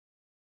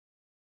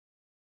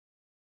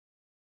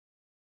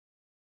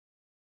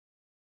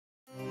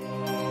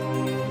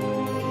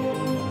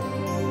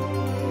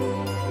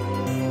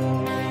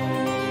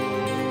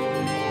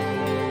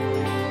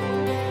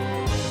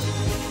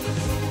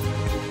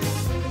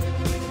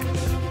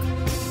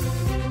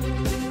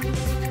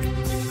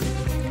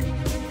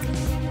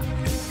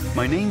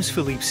My name's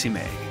Philippe.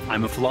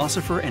 I'm a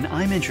philosopher and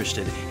I'm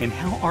interested in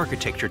how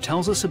architecture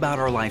tells us about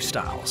our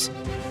lifestyles.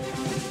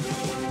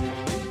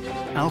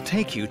 I'll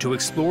take you to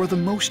explore the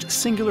most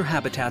singular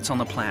habitats on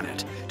the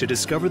planet, to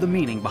discover the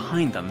meaning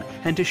behind them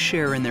and to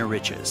share in their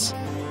riches.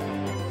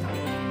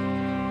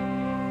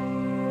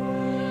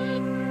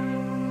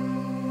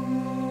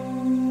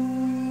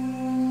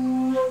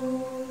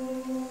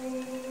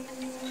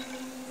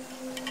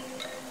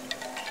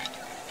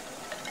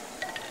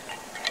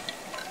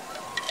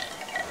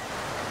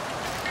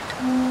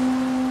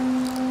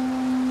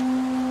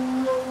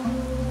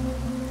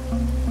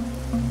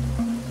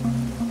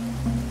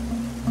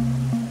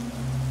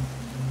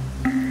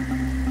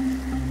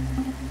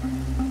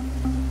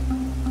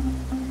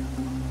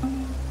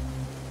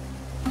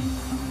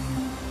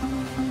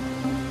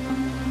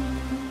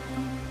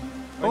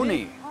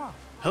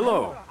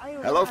 Hello.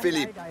 Hello,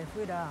 Philippe.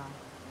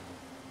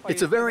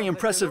 It's a very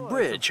impressive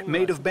bridge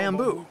made of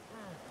bamboo.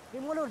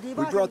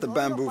 We brought the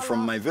bamboo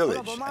from my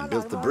village and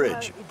built the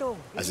bridge,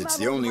 as it's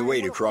the only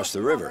way to cross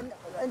the river.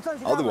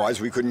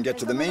 Otherwise, we couldn't get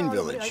to the main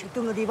village.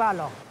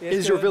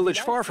 Is your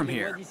village far from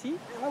here?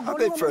 A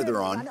bit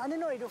further on.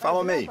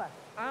 Follow me.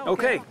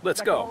 Okay,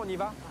 let's go.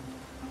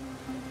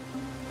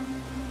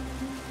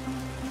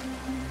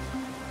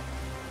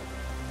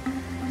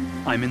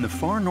 I'm in the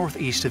far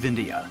northeast of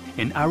India,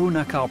 in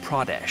Arunachal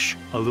Pradech,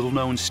 a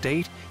little-known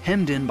state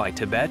hemmed in by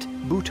Tibet,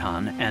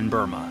 Bhutan, and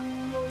Burma.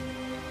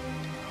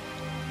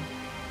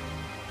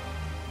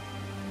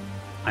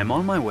 I'm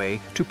on my way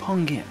to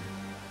Ponging,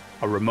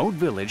 a remote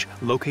village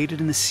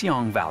located in the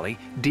Siang Valley,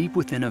 deep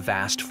within a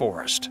vast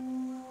forest.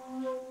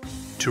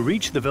 To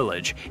reach the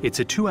village, it's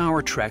a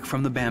 2-hour trek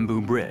from the bamboo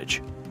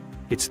bridge.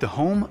 It's the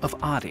home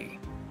of Adi,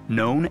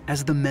 known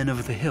as the Men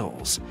of the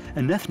Hills,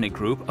 an ethnic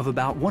group of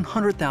about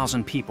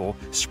 100,000 people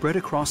spread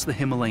across the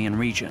Himalayan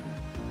region.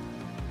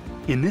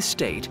 In this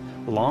state,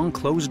 long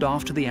closed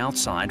off to the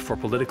outside for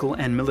political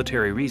and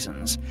military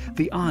reasons,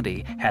 the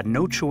Adi had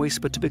no choice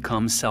but to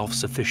become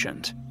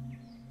self-sufficient.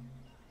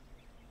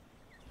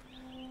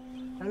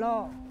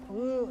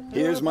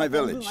 Here's my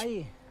village.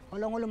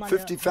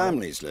 50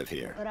 families live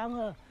here.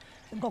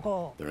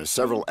 There are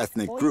several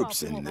ethnic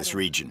groups in this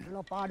region.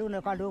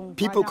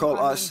 People call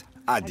us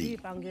Adi,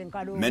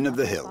 Men of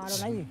the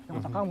Hills.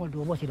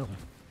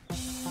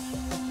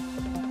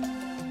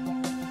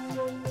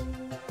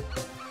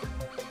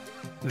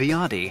 The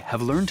Adi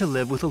have learned to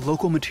live with a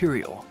local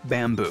material,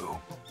 bamboo.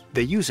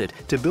 They use it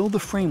to build the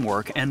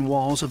framework and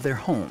walls of their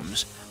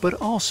homes, but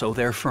also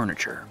their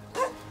furniture.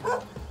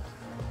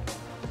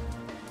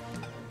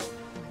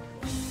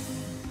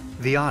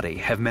 The Adi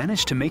have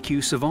managed to make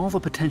use of all the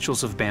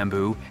potentials of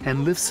bamboo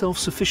and live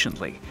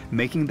self-sufficiently,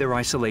 making their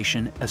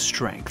isolation a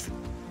strength.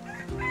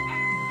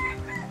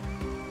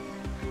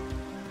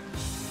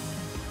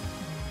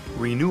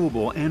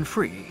 Renewable and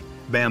free,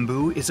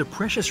 bamboo is a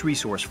precious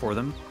resource for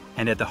them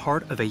and at the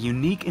heart of a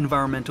unique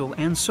environmental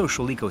and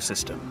social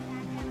ecosystem.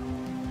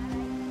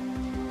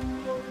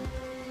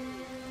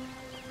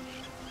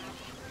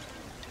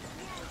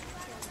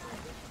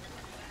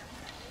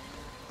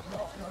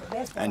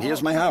 And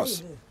here's my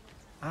house.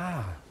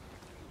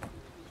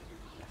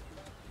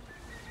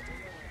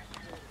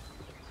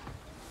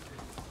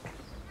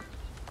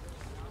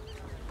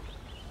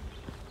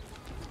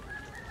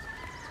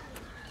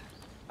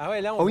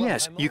 Oh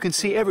yes, you can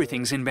see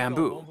everything's in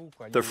bamboo.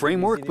 The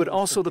framework, but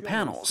also the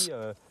panels.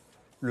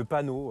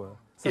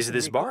 Is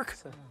this bark?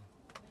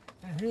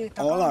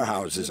 All our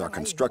houses are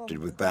constructed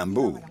with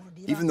bamboo.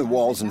 Even the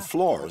walls and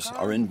floors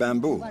are in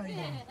bamboo.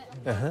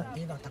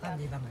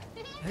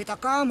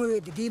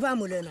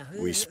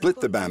 We split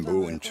the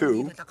bamboo in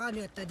two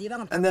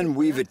and then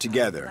weave it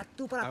together.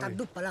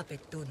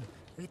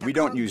 We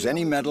don't use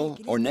any metal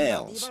or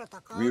nails.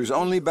 We use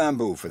only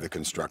bamboo for the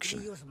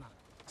construction.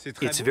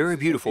 It's very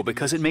beautiful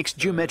because it makes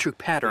geometric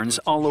patterns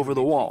all over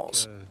the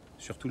walls.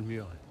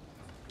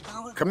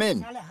 Come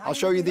in. I'll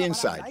show you the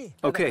inside.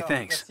 Okay,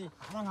 thanks.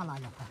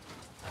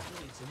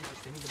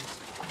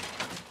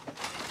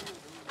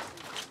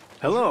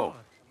 Hello.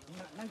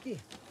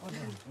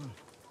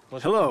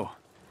 Hello.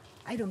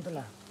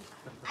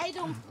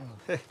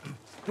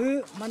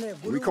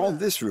 We call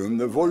this room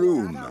the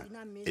volume.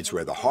 It's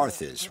where the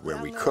hearth is,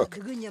 where we cook,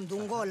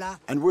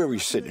 and where we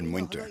sit in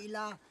winter.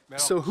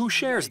 So who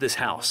shares this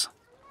house?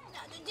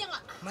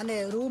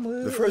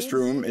 The first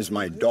room is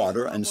my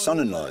daughter and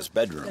son-in-law's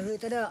bedroom.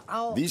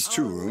 These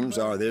two rooms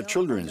are their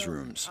children's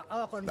rooms.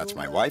 That's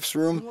my wife's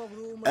room,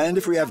 and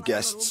if we have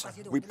guests,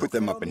 we put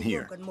them up in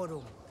here.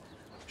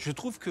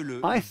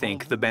 I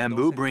think the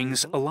bamboo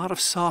brings a lot of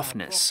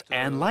softness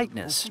and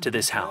lightness to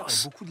this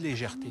house.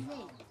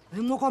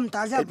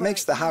 It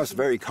makes the house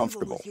very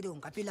comfortable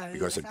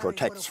because it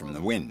protects from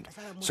the wind.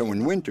 So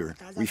in winter,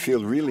 we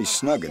feel really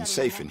snug and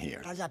safe in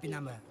here.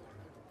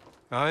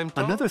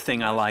 Another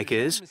thing I like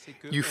is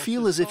you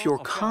feel as if you're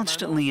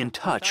constantly in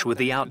touch with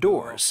the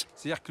outdoors.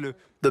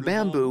 The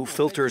bamboo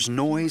filters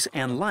noise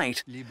and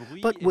light,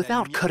 but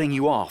without cutting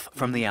you off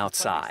from the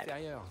outside.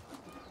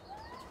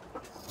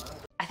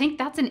 I think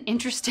that's an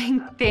interesting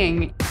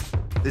thing.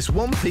 This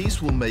one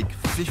piece will make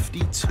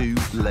 52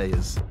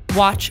 layers.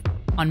 Watch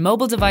on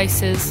mobile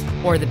devices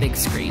or the big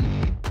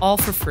screen, all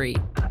for free.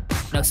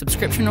 No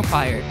subscription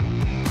required.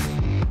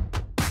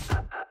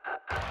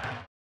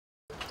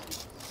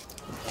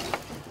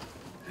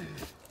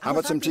 How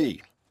about some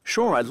tea?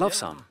 Sure, I'd love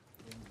some.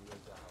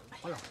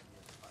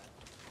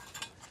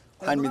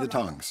 Hand me the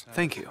tongs.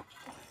 Thank you.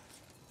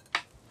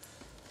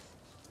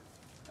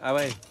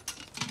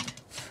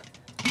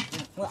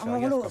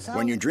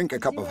 When you drink a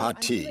cup of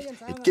hot tea,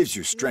 it gives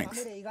you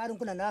strength.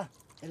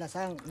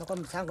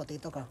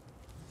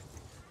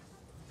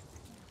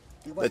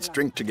 Let's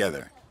drink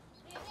together.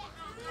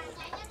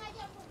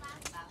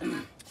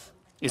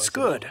 It's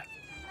good.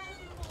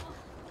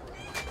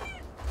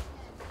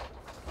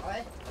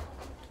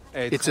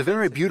 It's a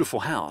very beautiful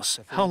house.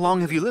 How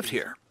long have you lived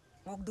here?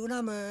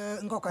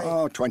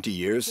 Oh, 20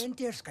 years.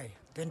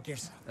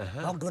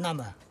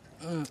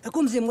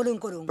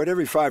 But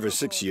every 5 or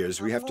 6 years,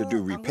 we have to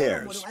do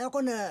repairs.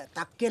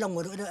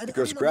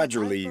 Because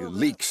gradually,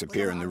 leaks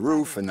appear in the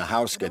roof and the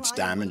house gets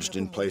damaged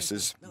in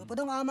places.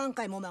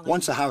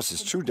 Once a house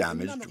is too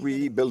damaged,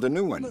 we build a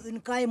new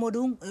one.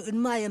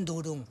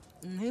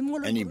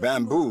 Any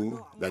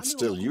bamboo that's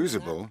still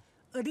usable,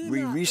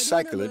 we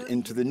recycle it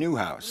into the new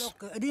house.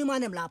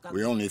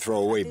 We only throw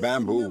away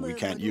bamboo we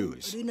can't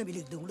use.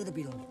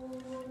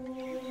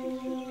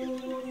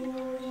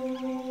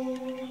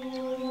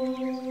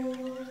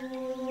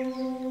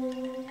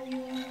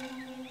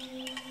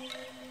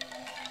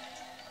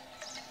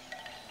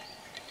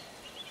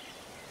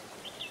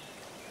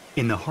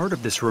 In the heart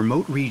of this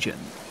remote region,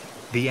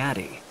 the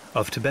Adi,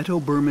 of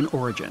Tibeto-Burman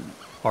origin,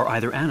 are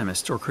either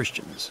animists or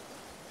Christians.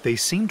 They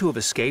seem to have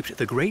escaped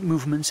the great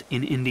movements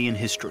in Indian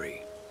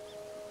history.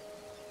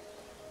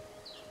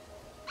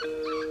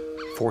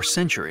 For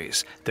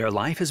centuries, their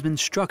life has been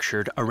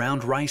structured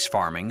around rice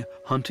farming,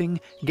 hunting,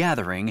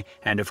 gathering,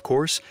 and of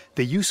course,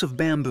 the use of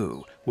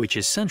bamboo, which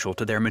is central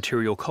to their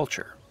material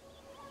culture.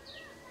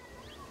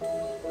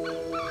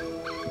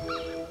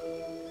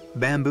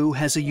 Bamboo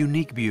has a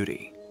unique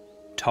beauty.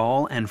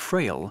 Tall and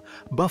frail,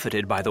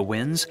 buffeted by the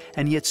winds,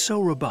 and yet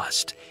so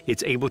robust,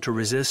 it's able to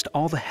resist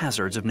all the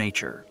hazards of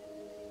nature.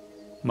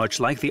 Much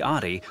like the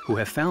Adi, who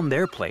have found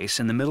their place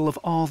in the middle of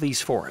all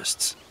these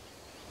forests.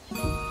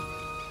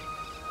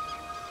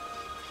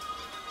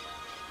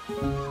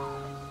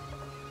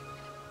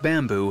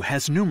 Bamboo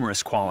has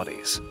numerous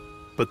qualities,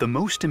 but the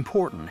most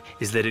important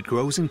is that it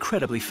grows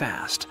incredibly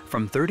fast,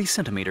 from 30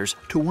 centimeters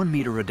to 1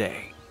 meter a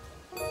day.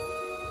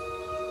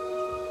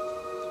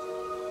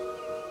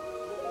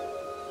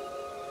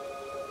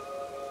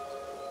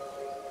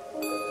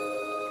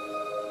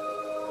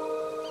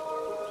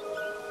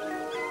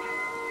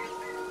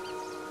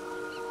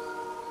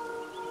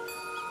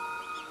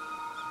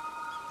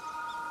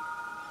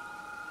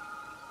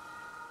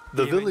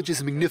 The village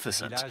is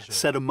magnificent,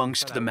 set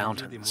amongst the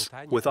mountains,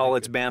 with all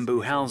its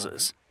bamboo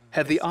houses.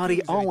 Have the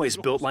Adi always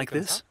built like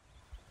this?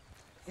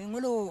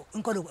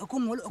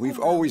 We've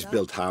always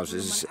built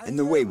houses in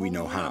the way we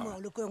know how.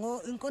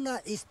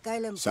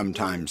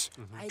 Sometimes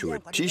to a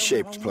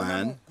T-shaped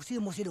plan,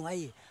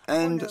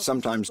 and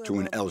sometimes to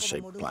an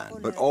L-shaped plan,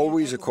 but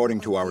always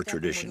according to our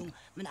tradition.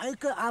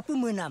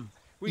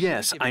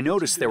 Yes, I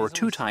noticed there were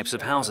 2 types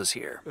of houses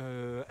here.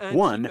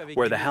 One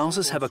where the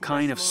houses have a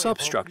kind of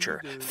substructure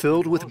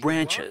filled with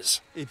branches,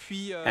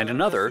 and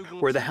another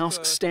where the house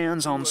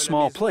stands on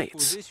small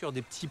plates.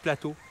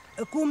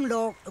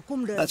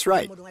 That's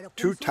right,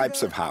 2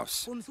 types of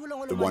house.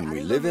 The one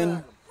we live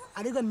in,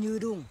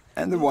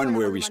 and the one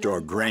where we store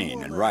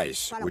grain and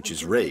rice, which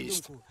is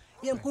raised.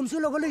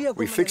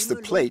 We fix the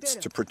plates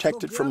to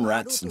protect it from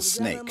rats and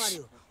snakes.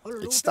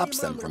 It stops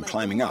them from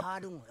climbing up.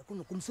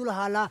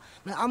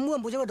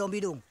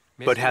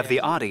 But have the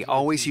Adi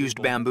always used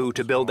bamboo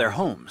to build their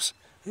homes?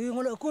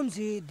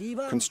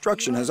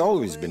 Construction has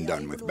always been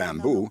done with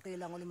bamboo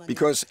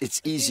because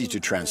it's easy to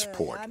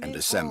transport and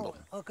assemble.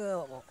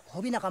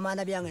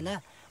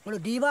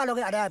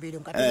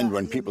 And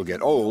when people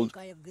get old,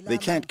 they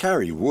can't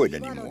carry wood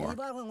anymore,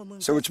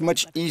 so it's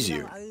much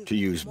easier to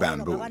use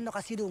bamboo.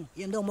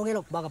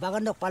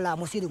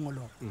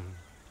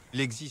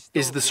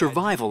 Is the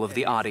survival of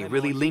the Adi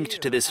really linked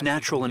to this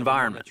natural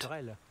environment?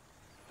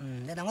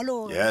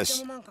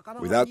 Yes.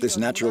 Without this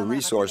natural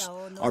resource,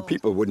 our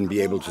people wouldn't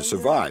be able to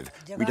survive.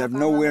 We'd have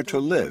nowhere to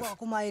live.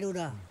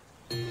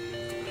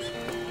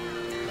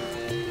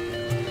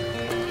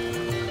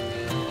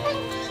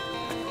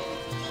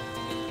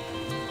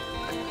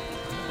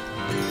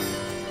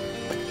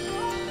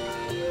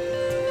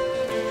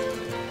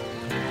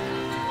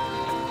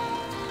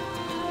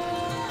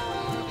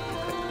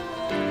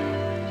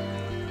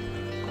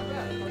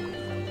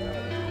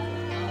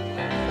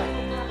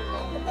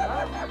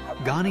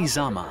 Ghani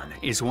Zaman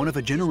is one of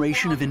a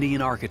generation of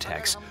Indian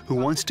architects who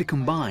wants to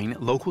combine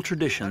local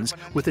traditions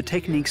with the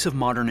techniques of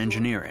modern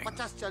engineering.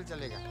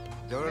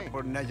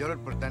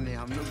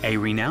 A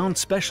renowned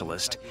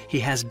specialist, he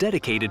has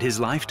dedicated his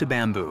life to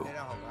bamboo.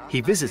 He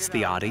visits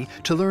the Adi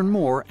to learn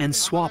more and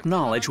swap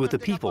knowledge with the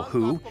people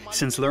who,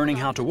 since learning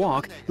how to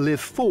walk,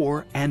 live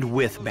for and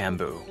with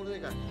bamboo.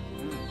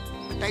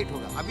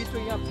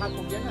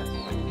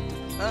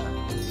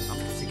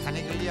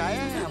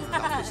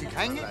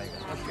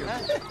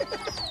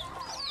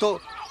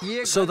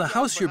 So the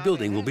house you're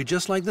building will be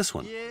just like this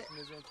one?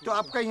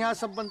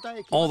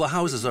 All the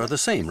houses are the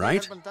same,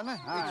 right?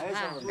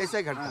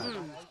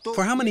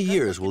 For how many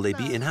years will they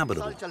be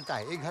inhabitable?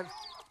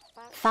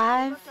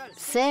 5,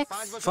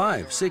 6.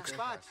 5, 6,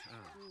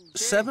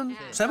 7?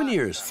 7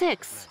 years?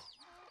 6.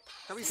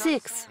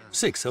 6.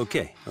 6,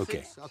 okay.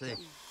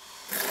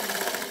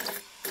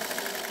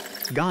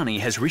 Ghani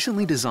has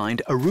recently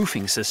designed a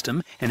roofing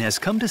system and has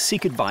come to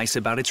seek advice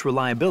about its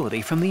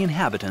reliability from the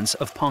inhabitants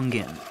of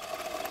Ponging.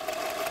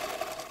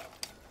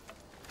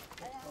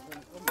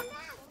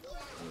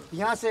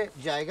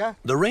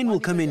 The rain will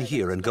come in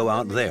here and go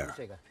out there.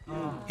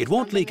 It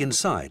won't leak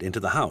inside into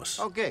the house.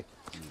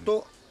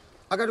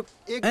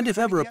 And if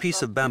ever a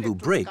piece of bamboo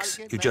breaks,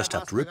 you just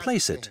have to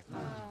replace it.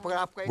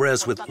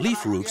 Whereas with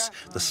leaf roofs,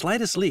 the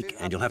slightest leak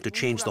and you'll have to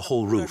change the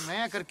whole roof.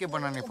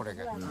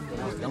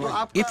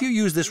 If you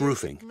use this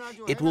roofing,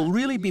 it will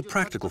really be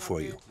practical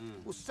for you,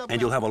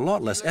 and you'll have a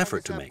lot less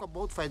effort to make.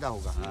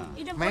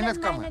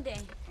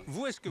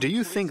 Do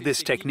you think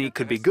this technique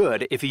could be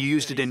good if you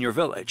used it in your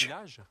village?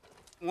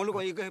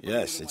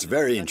 Yes, it's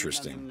very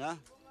interesting.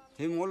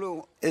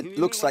 It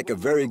looks like a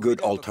very good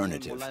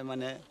alternative.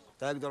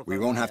 We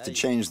won't have to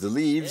change the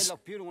leaves,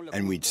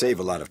 and we'd save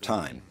a lot of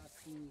time.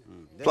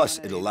 Plus,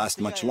 it'll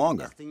last much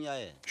longer.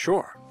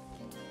 Sure.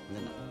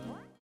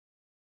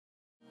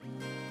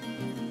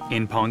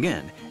 In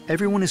Ponging,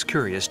 everyone is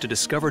curious to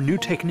discover new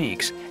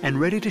techniques and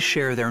ready to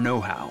share their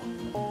know-how.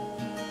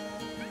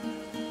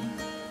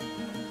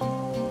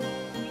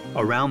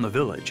 Around the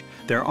village,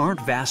 there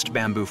aren't vast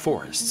bamboo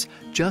forests,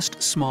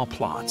 just small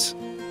plots.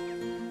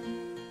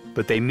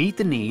 But they meet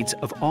the needs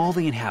of all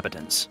the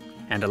inhabitants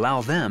and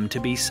allow them to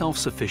be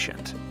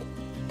self-sufficient.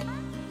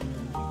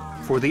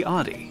 For the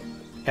Adi,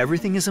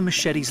 everything is a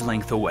machete's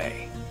length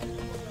away.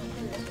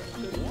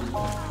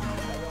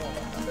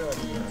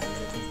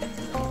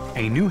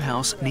 A new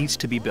house needs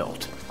to be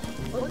built.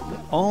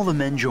 All the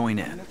men join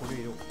in.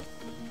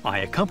 I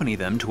accompany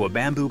them to a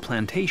bamboo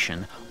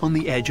plantation on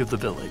the edge of the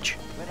village.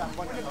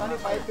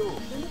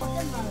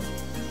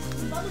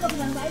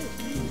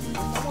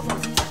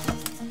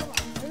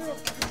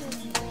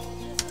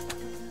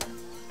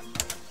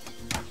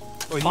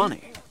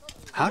 Funny,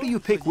 how do you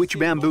pick which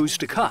bamboos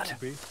to cut?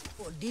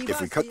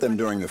 If we cut them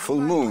during the full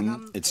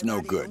moon, it's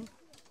no good,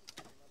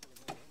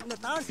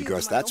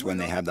 because that's when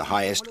they have the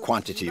highest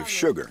quantity of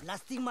sugar,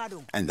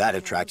 and that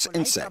attracts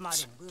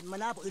insects.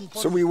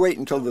 So we wait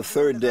until the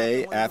third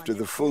day after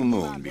the full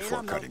moon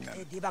before cutting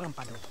them.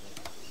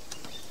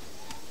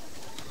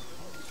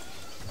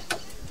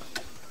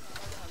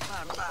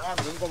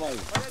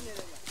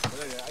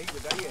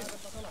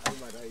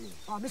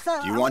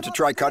 Do you want to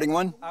try cutting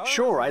one?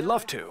 Sure, I'd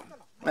love to.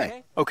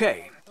 Hey.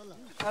 Okay,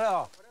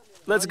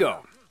 let's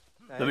go.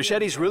 The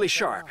machete's really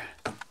sharp.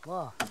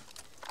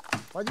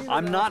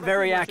 I'm not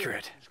very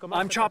accurate.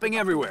 I'm chopping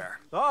everywhere.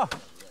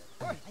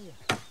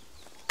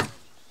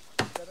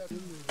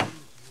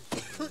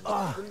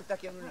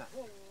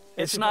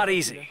 It's not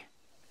easy.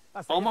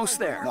 Almost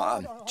there.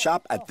 No,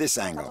 chop at this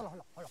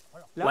angle.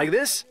 Like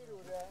this?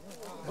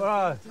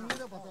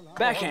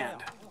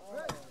 Backhand.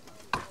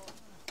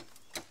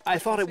 I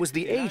thought it was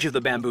the age of the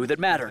bamboo that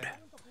mattered.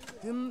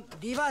 You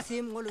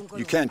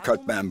can't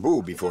cut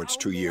bamboo before it's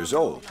 2 years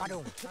old.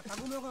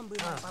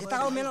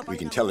 We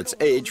can tell its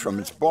age from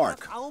its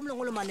bark.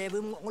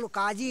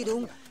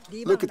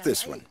 Look at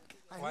this one.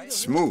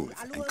 Smooth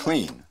and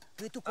clean.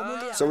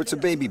 So it's a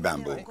baby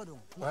bamboo.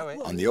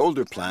 On the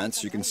older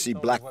plants, you can see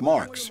black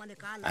marks.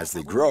 As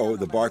they grow,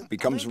 the bark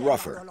becomes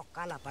rougher.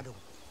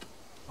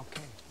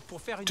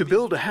 To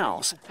build a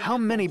house, how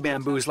many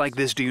bamboos like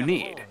this do you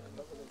need?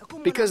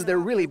 Because they're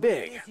really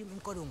big.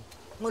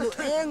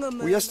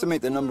 We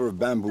estimate the number of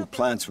bamboo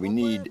plants we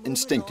need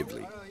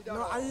instinctively.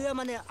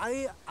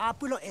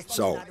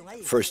 So,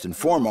 first and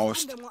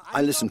foremost,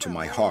 I listen to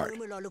my heart.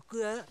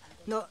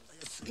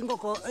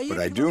 But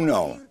I do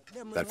know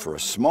that for a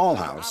small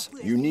house,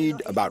 you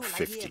need about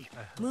 50.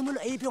 To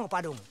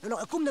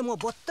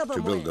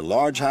build a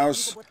large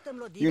house,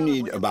 you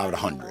need about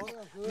 100.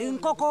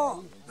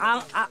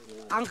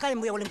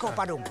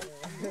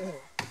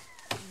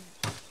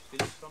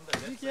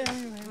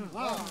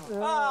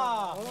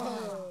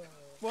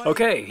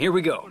 Okay, here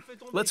we go.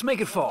 Let's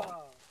make it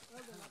fall.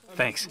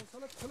 Thanks.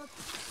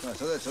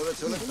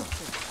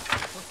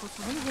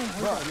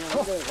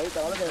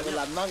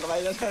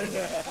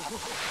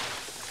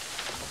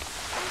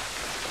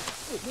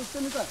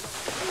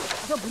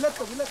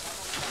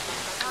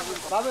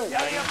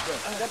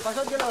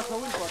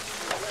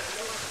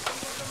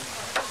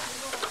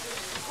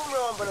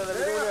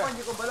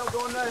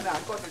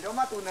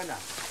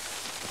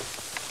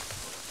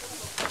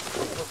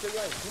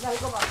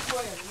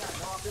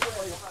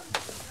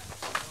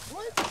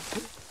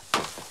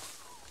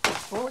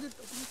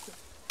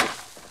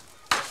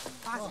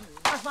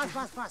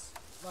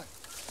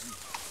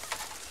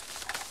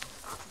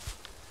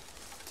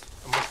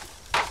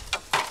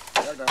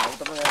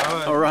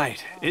 All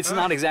right, it's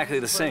not exactly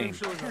the same.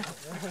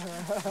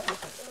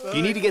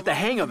 You need to get the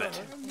hang of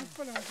it.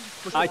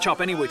 I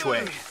chop any which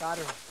way.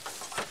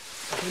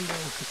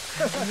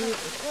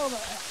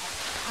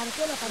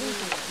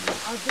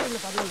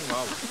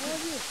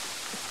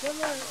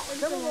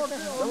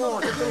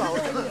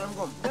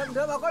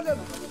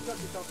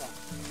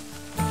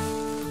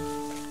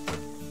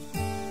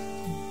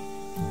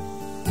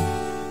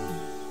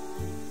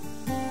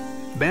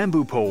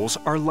 Bamboo poles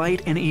are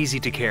light and easy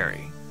to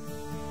carry.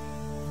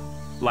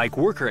 Like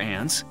worker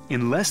ants,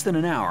 in less than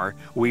an hour,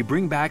 we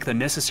bring back the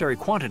necessary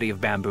quantity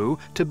of bamboo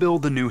to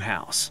build the new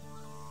house.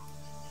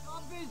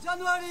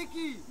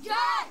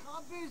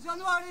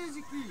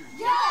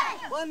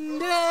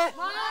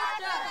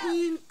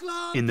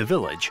 In the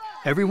village,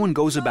 everyone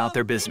goes about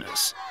their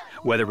business.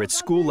 Whether it's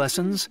school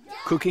lessons,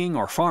 cooking,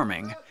 or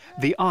farming,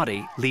 the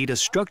Adi lead a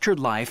structured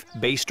life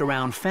based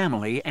around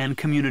family and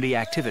community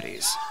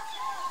activities.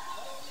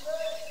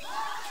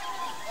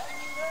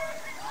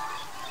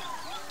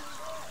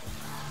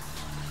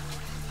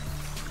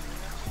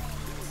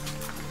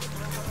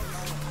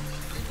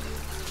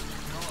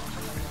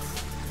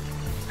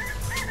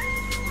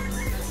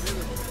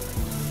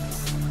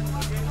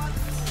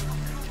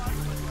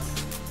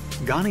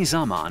 Ghani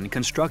Zaman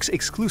constructs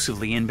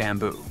exclusively in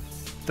bamboo.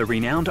 The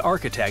renowned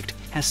architect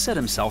has set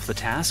himself the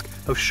task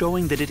of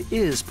showing that it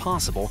is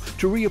possible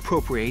to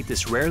reappropriate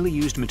this rarely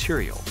used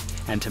material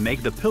and to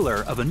make the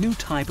pillar of a new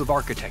type of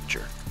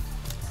architecture.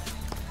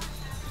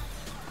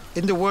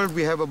 In the world,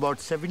 we have about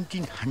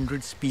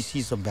 1,700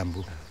 species of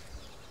bamboo,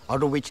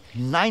 out of which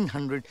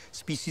 900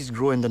 species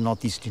grow in the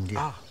Northeast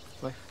India.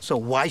 So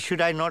why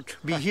should I not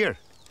be here?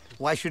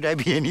 Why should I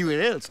be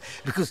anywhere else?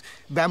 Because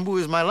bamboo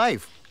is my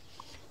life.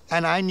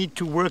 And I need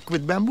to work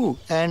with bamboo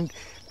and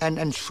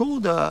show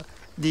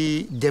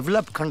the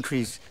developed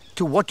countries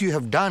to what you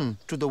have done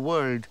to the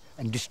world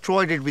and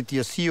destroyed it with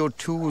your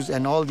CO2s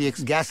and all the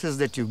gases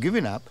that you've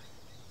given up.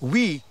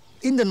 We,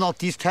 in the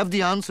Northeast, have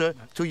the answer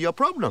to your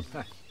problem.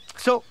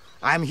 So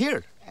I'm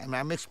here and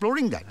I'm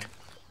exploring that.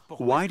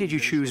 Why did you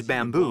choose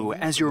bamboo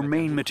as your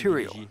main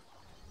material?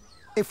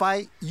 If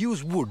I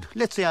use wood,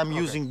 let's say I'm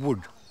using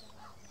wood.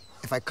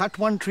 If I cut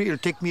one tree, it'll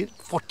take me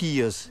 40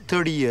 years,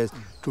 30 years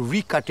to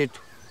recut it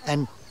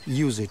and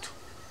use it.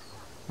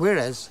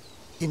 Whereas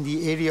in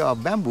the area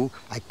of bamboo,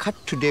 I cut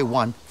today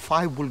one,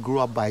 5 will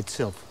grow up by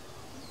itself.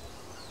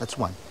 That's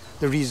one,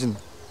 the reason.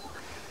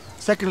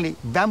 Secondly,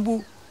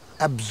 bamboo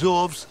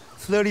absorbs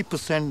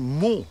 30%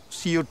 more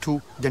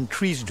CO2 than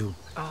trees do.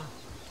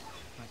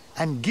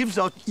 And gives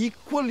out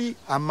equally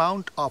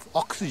amount of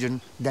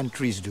oxygen than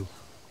trees do.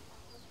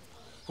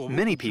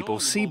 Many people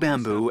see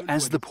bamboo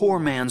as the poor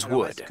man's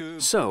wood.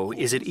 So,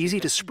 is it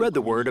easy to spread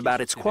the word about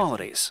its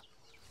qualities?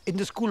 In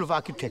the School of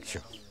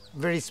Architecture,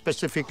 very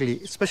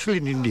specifically, especially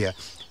in India,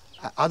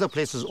 other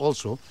places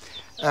also,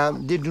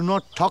 they do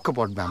not talk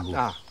about bamboo.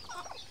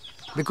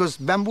 Because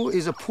bamboo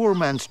is a poor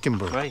man's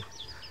timber. Right.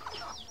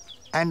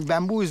 And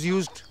bamboo is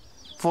used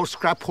for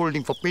scrap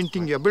holding, for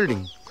painting your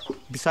building.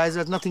 Besides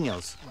that, nothing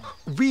else.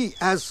 We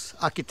as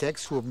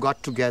architects who have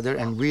got together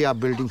and we are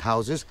building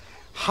houses,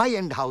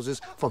 high-end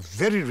houses for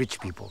very rich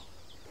people,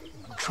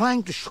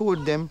 trying to show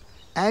them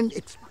and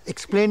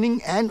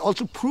explaining and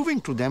also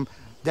proving to them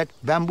that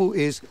bamboo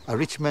is a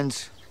rich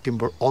man's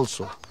timber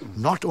also,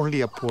 not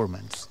only a poor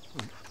man's.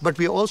 But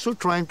we are also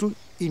trying to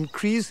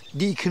increase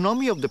the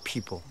economy of the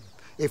people.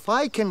 If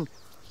I can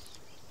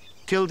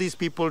tell these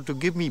people to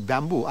give me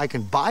bamboo, I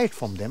can buy it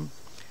from them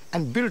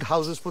and build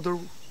houses for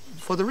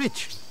the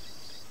rich.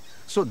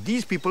 So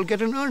these people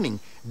get an earning.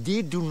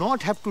 They do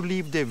not have to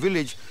leave their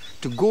village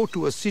to go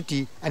to a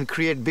city and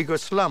create bigger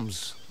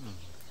slums.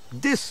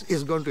 This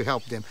is going to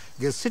help them.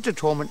 They'll sit at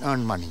home and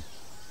earn money.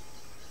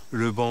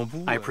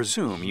 I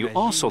presume you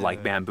also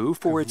like bamboo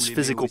for its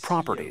physical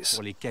properties.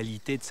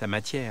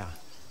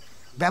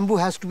 Bamboo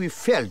has to be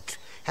felt,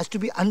 has to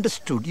be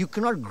understood. You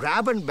cannot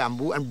grab a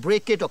bamboo and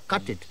break it or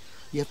cut it.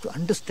 You have to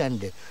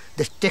understand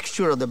the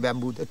texture of the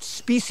bamboo, the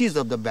species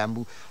of the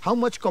bamboo, how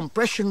much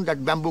compression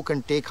that bamboo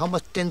can take, how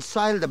much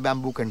tensile the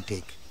bamboo can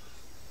take.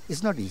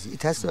 It's not easy.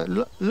 It has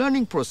a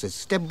learning process,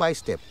 step by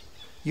step.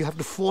 You have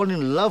to fall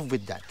in love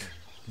with that.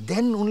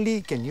 Then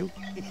only can you.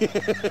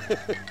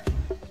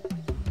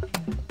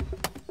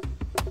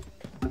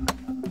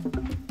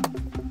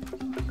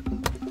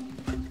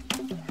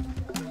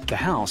 The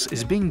house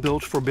is being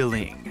built for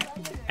Biling,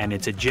 and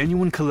it's a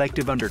genuine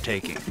collective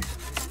undertaking.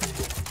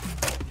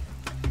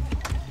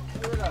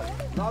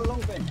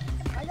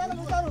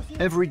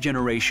 Every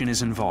generation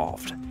is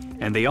involved,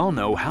 and they all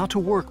know how to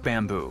work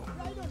bamboo.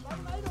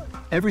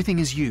 Everything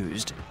is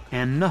used,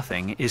 and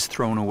nothing is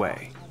thrown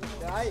away.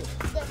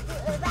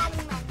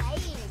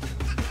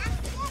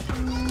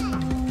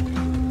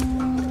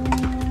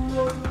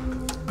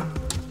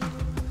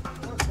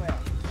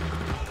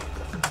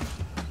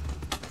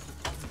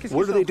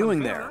 What are they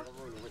doing there?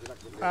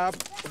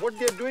 What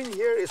they're doing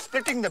here is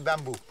splitting the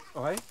bamboo.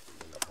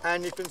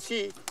 And you can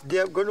see they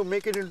are going to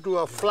make it into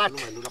a flat.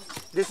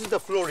 This is the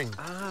flooring.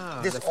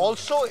 This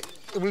also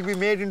will be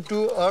made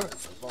into a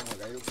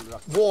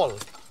wall,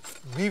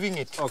 weaving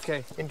it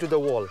into the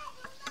wall.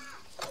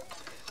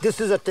 This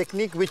is a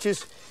technique which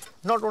is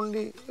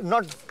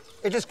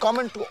it is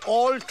common to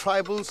all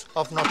tribals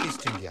of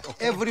Northeast India.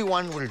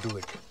 Everyone will do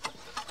it.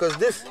 Because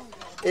this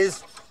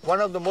is one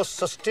of the most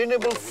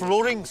sustainable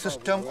flooring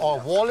system or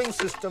walling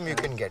system you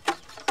can get.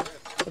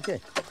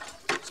 Okay.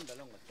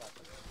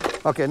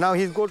 Okay, now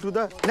he'll go to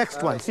the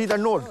next one. See the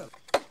node.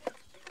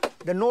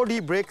 The node he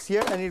breaks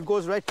here and it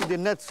goes right to the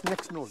next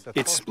node.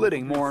 It's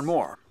splitting more and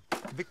more.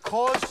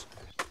 Because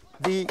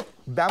the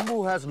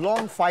bamboo has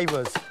long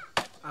fibers,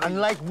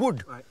 unlike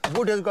wood.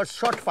 Wood has got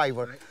short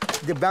fiber.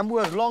 The bamboo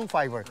has long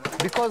fiber.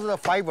 Because of the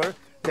fiber,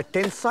 the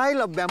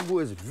tensile of bamboo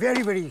is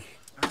very, very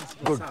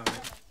good.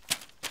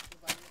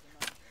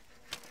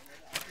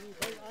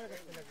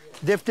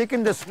 They've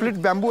taken the split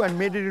bamboo and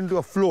made it into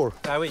a floor.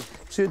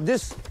 So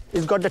this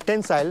has got the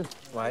tensile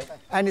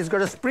and it's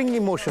got a springy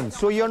motion.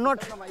 So you're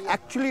not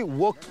actually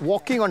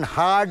walking on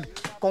hard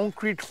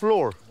concrete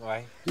floor.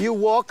 You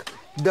walk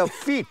the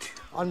feet,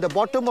 on the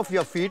bottom of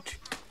your feet,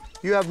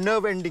 you have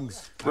nerve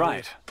endings.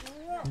 Right.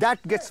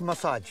 That gets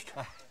massaged.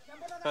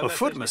 A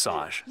foot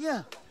massage.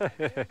 Yeah.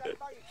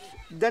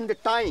 Then the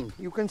tying.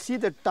 You can see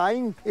the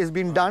tying is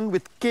being done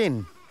with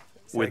cane.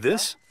 With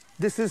this?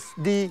 This is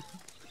the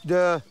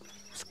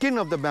skin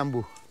of the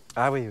bamboo.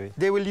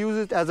 They will use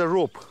it as a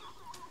rope.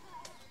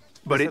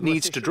 But it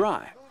needs to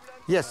dry.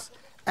 Yes.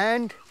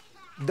 And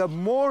the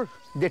more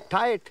they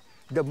tie it,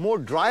 the more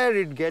drier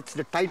it gets,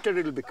 the tighter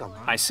it will become.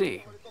 I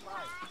see.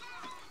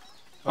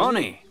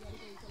 Oni,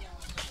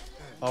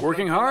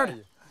 working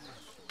hard?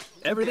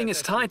 Everything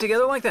is tied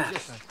together like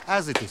that?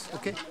 As it is,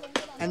 okay?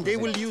 And they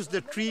will use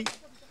the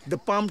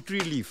palm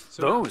tree leaf.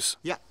 Those?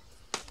 Yeah.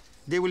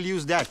 They will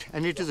use that,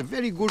 and it is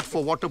very good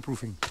for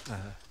waterproofing.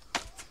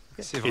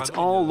 It's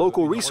all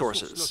local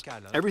resources.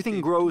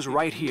 Everything grows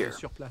right here.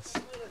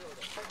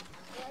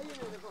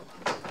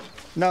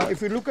 Now,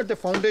 if you look at the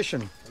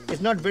foundation,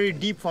 it's not very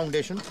deep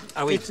foundation.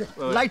 It's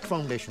a light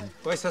foundation.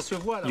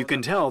 You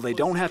can tell they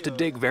don't have to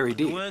dig very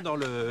deep.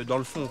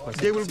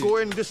 They will go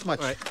in this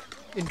much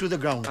into the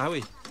ground.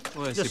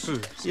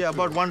 Just, yeah,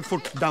 about 1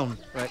 foot down.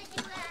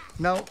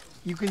 Now,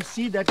 you can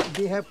see that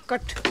they have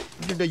cut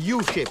into the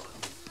U shape.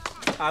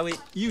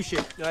 U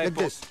shape, like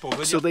this.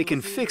 So they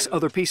can fix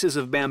other pieces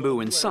of bamboo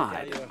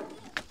inside.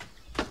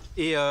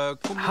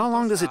 How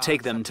long does it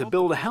take them to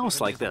build a house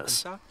like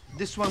this?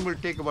 This one will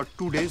take about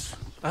 2 days.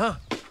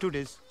 2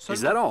 days.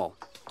 Is that all?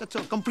 That's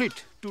all,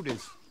 complete, 2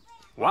 days.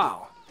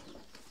 Wow.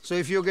 So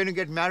if you're going to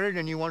get married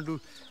and you want to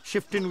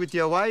shift in with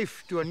your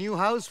wife to a new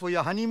house for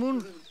your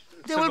honeymoon,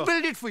 they will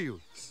build it for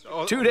you.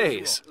 2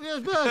 days.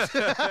 Yes,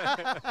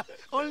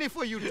 only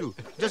for you two.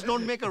 Just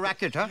don't make a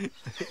racket, huh?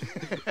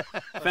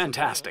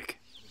 Fantastic.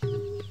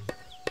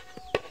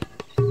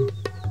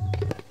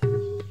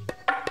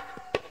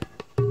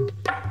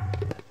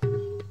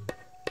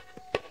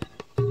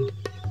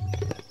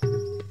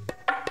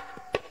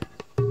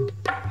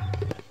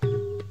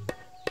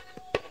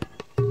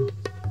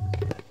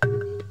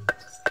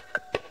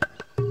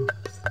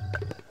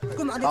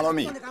 Follow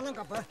me.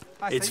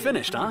 It's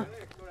finished, huh?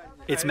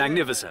 It's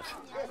magnificent.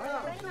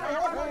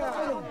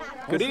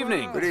 Good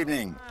evening. Good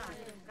evening.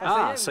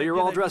 Ah, so you're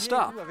all dressed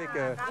up.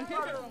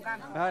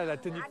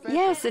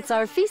 Yes, it's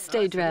our feast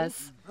day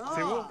dress.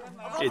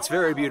 It's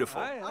very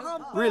beautiful.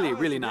 Really,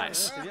 really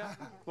nice.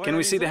 Can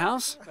we see the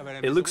house?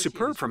 It looks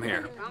superb from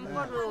here.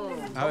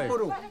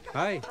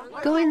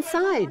 Go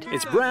inside.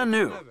 It's brand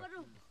new.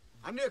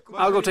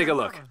 I'll go take a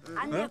look.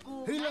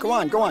 Go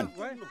on, go on.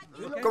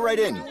 Go right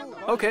in.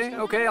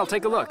 Okay, I'll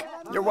take a look.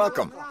 You're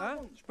welcome.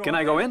 Can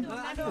I go in?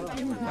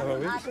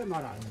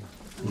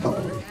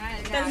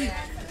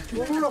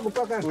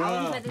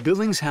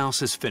 Billing's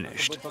house is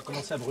finished.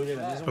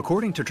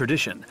 According to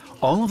tradition,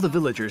 all of the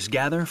villagers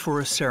gather for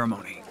a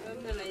ceremony.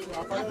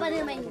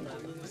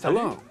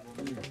 Hello.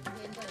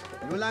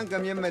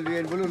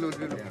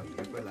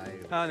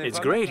 It's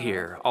great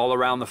here, all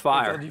around the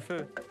fire.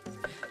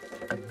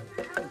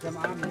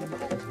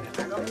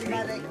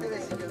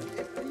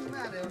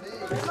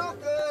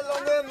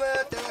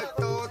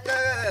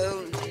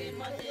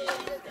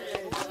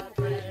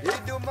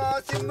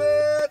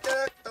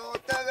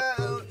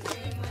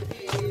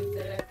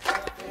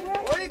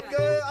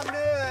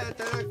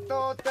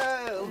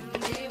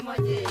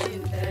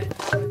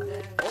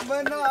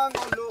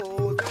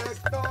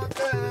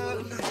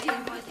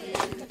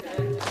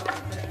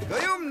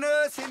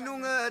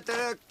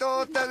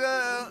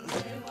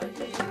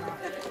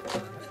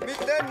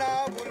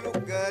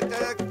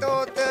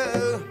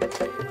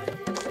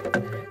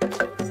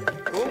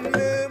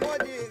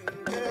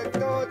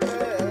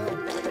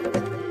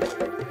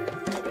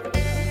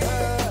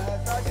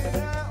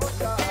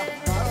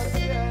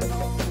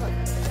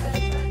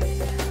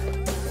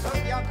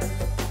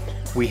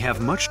 We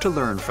have much to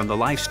learn from the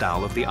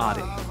lifestyle of the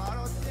Adi.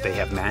 They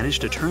have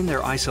managed to turn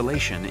their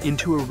isolation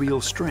into a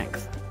real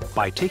strength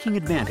by taking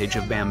advantage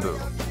of bamboo.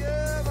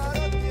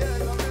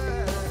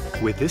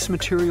 With this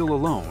material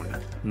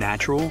alone,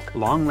 natural,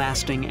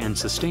 long-lasting, and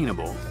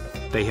sustainable,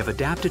 they have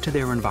adapted to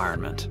their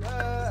environment.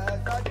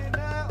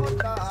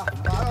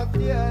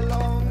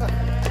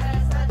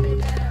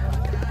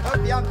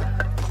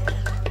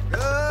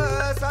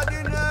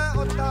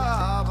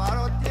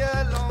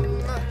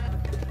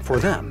 For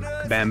them,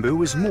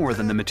 bamboo is more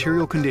than the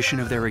material condition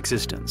of their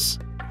existence.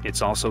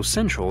 It's also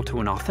central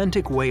to an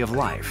authentic way of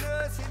life,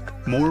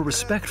 more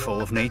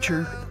respectful of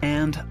nature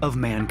and of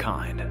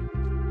mankind.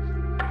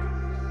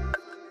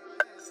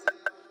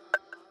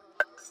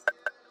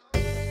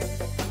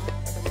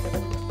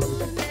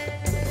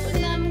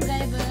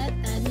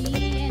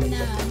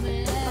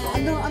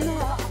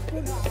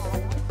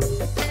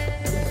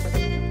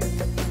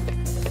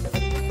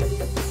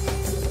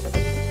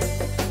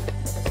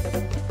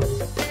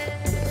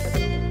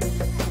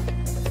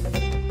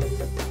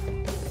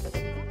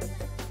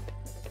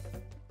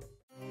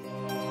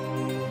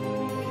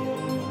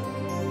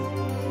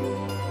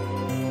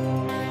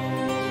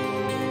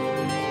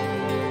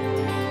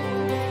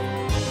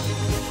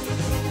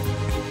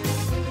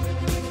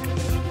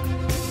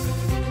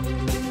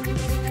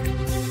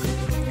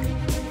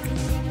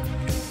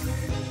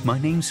 My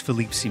name's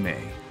Philippe.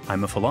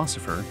 I'm a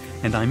philosopher,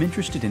 and I'm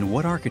interested in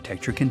what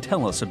architecture can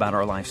tell us about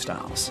our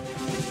lifestyles.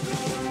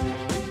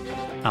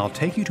 I'll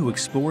take you to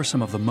explore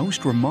some of the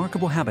most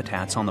remarkable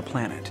habitats on the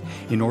planet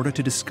in order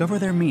to discover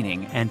their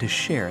meaning and to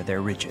share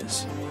their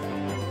riches.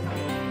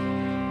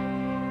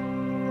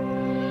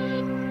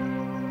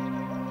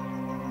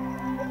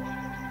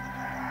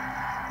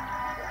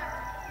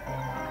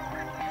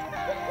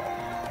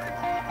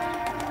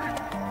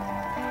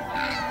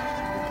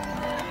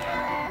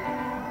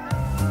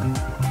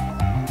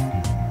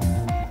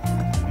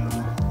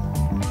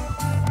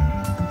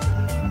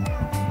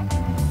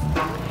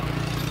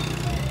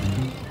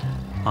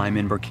 I'm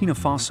in Burkina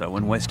Faso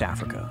in West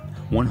Africa,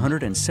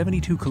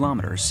 172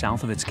 kilometers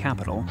south of its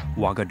capital,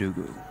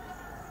 Ouagadougou.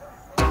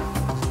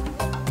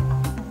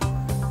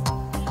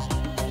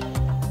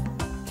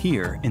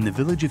 Here, in the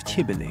village of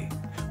Tiébélé,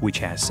 which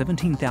has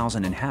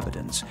 17,000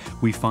 inhabitants,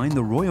 we find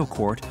the royal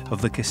court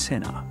of the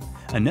Kassena,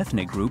 an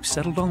ethnic group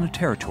settled on a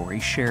territory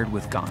shared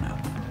with Ghana.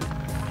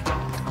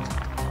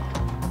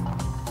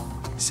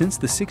 Since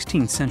the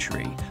 16th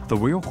century, the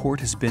royal court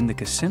has been the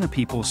Kassena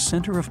people's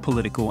center of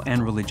political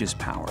and religious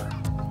power.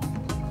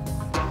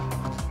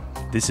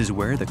 This is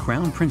where the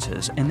crown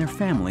princes and their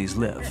families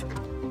live.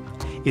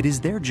 It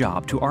is their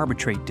job to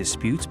arbitrate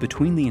disputes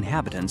between the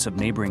inhabitants of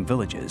neighboring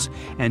villages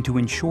and to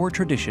ensure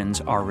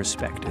traditions are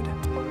respected.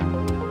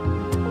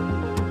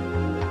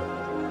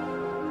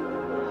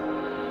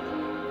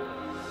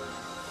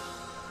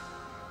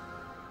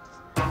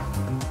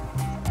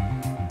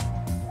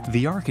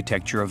 The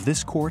architecture of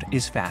this court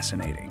is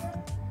fascinating,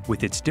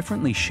 with its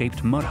differently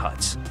shaped mud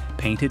huts,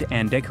 painted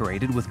and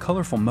decorated with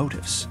colorful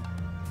motifs.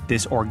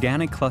 This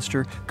organic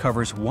cluster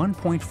covers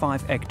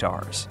 1.5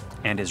 hectares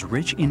and is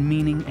rich in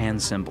meaning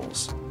and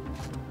symbols.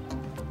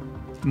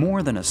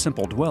 More than a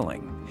simple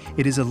dwelling,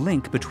 it is a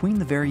link between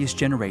the various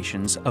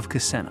generations of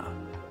Kassena.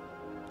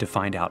 To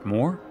find out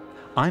more,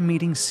 I'm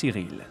meeting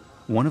Cyril,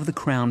 one of the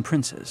crown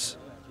princes.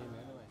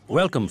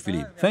 Welcome,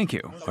 Philippe. Thank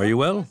you. Are you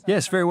well?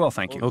 Yes, very well,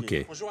 thank you.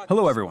 Okay.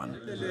 Hello, everyone.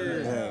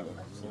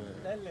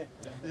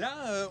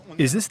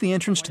 Is this the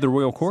entrance to the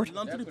royal court?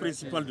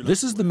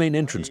 This is the main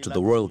entrance to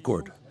the royal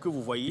court.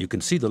 You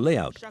can see the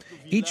layout.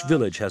 Each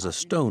village has a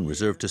stone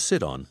reserved to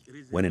sit on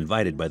when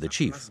invited by the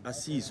chief.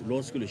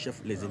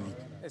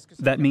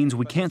 That means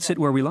we can't sit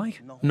where we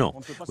like?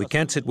 No, we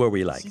can't sit where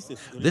we like.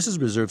 This is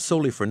reserved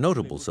solely for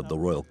notables of the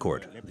royal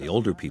court, the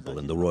older people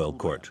in the royal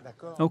court.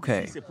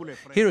 Okay.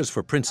 Here is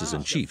for princes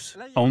and chiefs.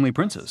 Only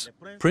princes?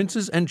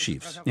 Princes and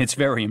chiefs. It's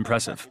very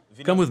impressive.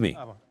 Come with me.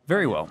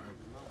 Very well.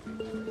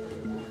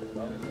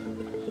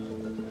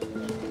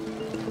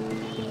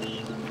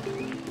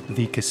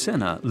 The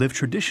Kassena live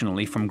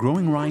traditionally from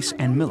growing rice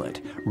and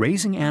millet,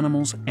 raising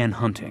animals, and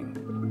hunting.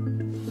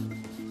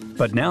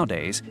 But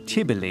nowadays,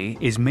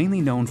 Tiébélé is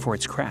mainly known for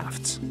its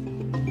crafts.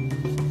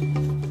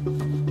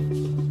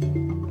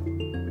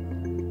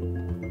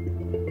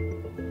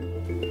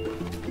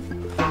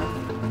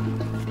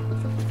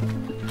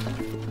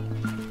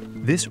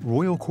 This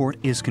royal court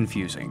is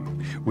confusing.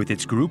 With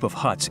its group of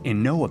huts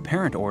in no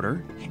apparent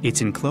order,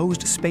 its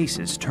enclosed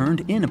spaces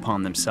turned in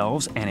upon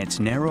themselves, and its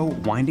narrow,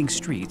 winding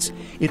streets,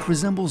 it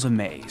resembles a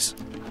maze.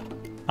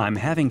 I'm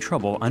having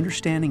trouble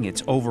understanding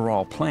its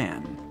overall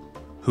plan,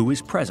 who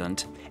is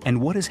present,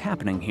 and what is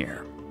happening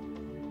here.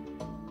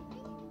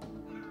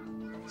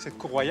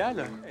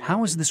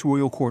 How is this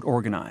royal court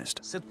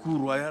organized?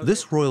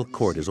 This royal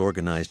court is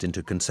organized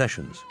into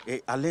concessions,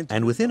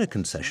 and within a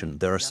concession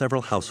there are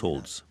several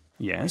households.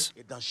 Yes?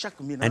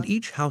 And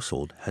each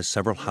household has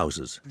several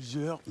houses.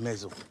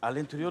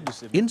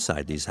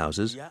 Inside these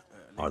houses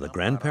are the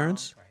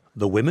grandparents,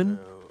 the women,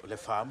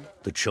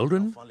 the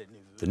children,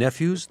 the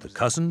nephews, the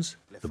cousins,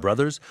 the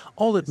brothers,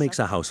 all that makes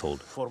a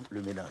household.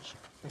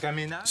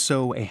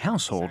 So a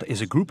household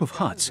is a group of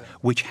huts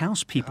which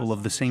house people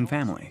of the same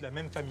family.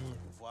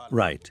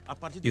 Right.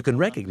 You can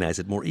recognize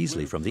it more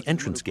easily from the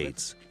entrance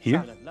gates.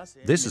 Here,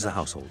 This is a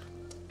household.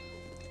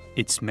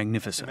 it's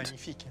magnificent.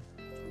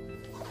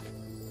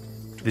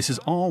 This is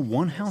all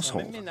one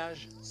household.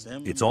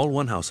 It's all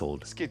one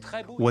household.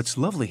 What's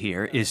lovely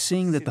here is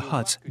seeing that the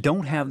huts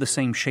don't have the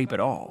same shape at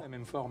all.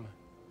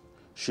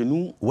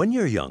 When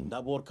you're young,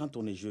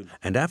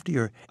 and after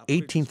your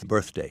 18th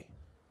birthday,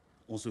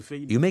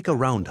 you make a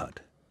round hut.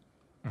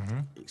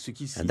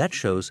 And that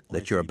shows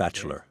that you're a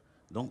bachelor.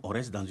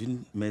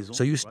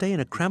 So you stay in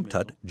a cramped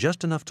hut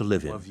just enough to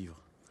live in.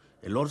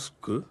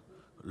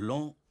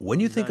 When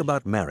you think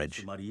about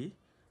marriage,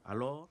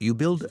 you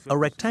build a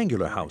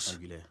rectangular house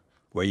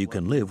where you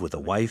can live with a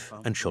wife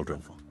and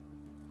children.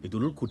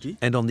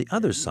 And on the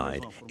other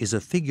side is a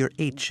figure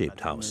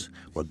 8-shaped house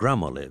where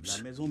grandma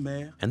lives.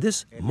 And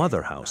this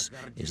mother house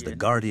is the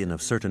guardian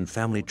of certain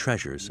family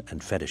treasures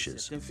and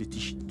fetishes.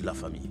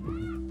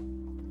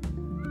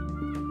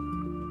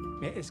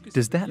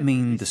 Does that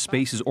mean the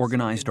space is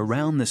organized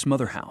around this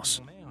mother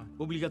house?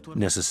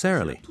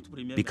 Necessarily,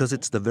 because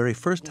it's the very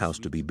first house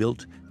to be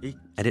built,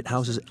 and it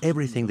houses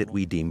everything that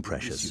we deem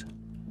precious.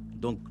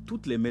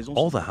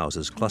 All the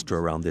houses cluster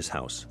around this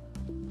house.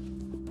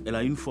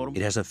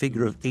 It has a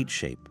figure of 8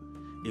 shape.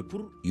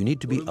 You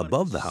need to be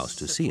above the house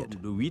to see it.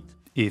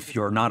 If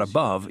you're not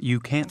above,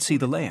 you can't see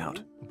the layout.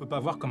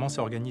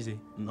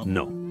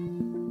 No.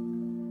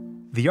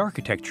 The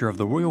architecture of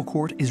the royal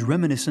court is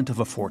reminiscent of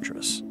a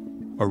fortress.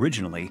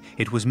 Originally,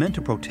 it was meant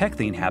to protect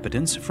the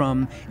inhabitants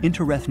from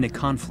interethnic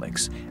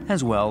conflicts,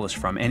 as well as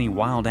from any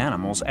wild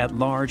animals at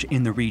large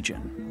in the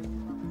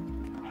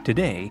region.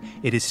 Today,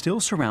 it is still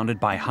surrounded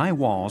by high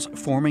walls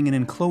forming an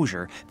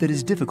enclosure that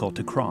is difficult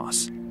to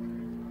cross.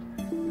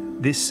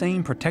 This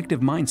same protective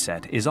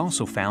mindset is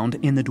also found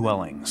in the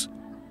dwellings.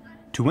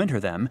 To enter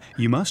them,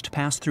 you must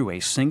pass through a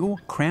single,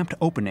 cramped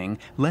opening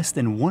less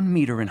than 1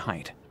 meter in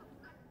height.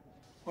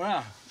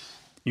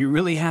 You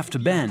really have to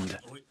bend.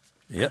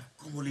 Yep,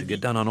 to get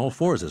down on all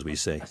fours, as we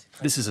say.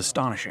 This is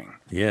astonishing.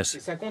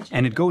 Yes.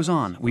 And it goes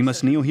on. We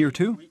must kneel here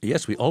too?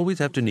 Yes, we always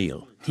have to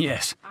kneel.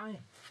 Yes.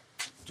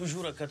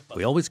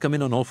 We always come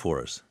in on all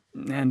fours.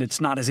 And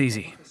it's not as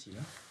easy.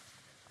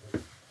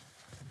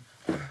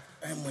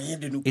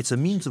 It's a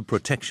means of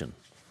protection.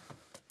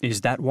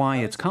 Is that why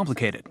it's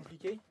complicated?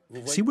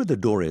 See where the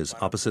door is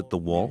opposite the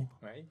wall?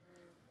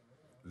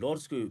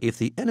 If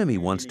the enemy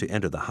wants to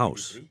enter the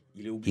house,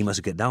 he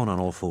must get down on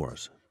all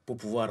fours.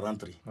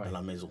 The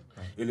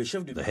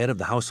head of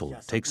the household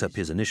takes up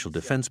his initial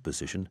defense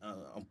position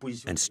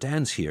and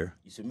stands here,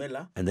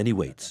 and then he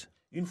waits.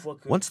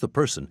 Once the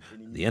person,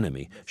 the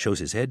enemy, shows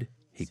his head,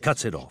 he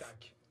cuts it off,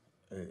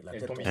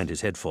 and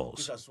his head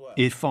falls.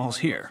 It falls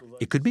here.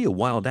 It could be a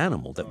wild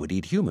animal that would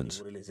eat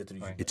humans.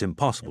 It's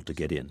impossible to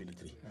get in.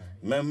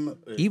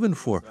 Even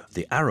for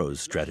the arrows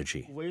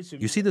strategy.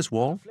 You see this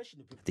wall?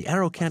 The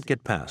arrow can't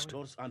get past.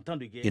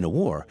 In a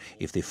war,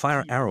 if they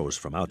fire arrows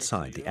from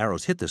outside, the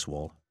arrows hit this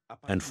wall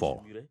and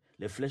fall.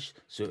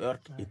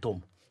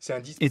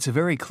 It's a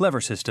very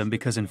clever system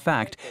because, in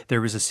fact,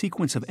 there is a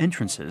sequence of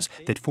entrances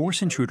that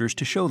force intruders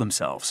to show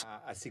themselves.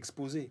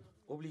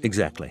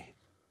 Exactly.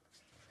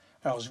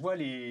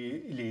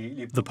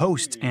 The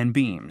posts and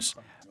beams.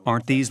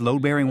 Aren't these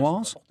load-bearing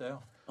walls?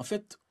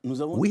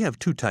 We have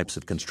 2 types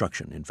of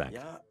construction, in fact.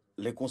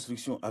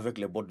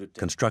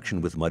 Construction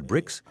with mud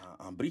bricks,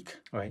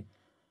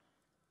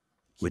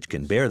 which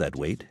can bear that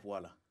weight,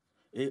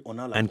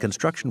 and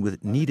construction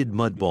with kneaded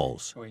mud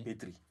balls.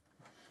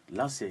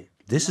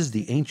 This is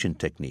the ancient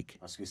technique,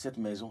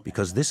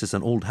 because this is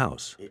an old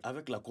house.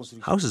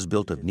 Houses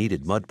built of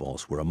kneaded mud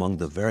balls were among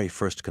the very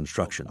first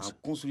constructions.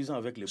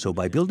 So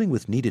by building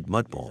with kneaded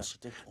mud balls,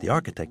 the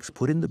architects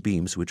put in the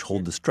beams which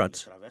hold the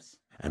struts,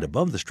 and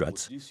above the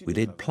struts, we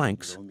laid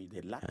planks,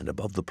 and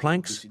above the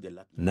planks,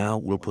 now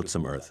we'll put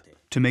some earth.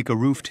 To make a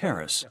roof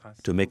terrace.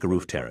 To make a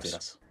roof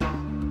terrace.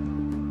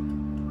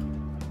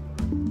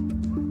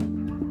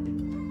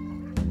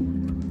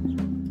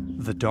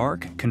 The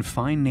dark,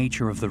 confined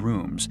nature of the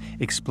rooms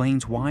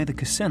explains why the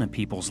Kassena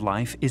people's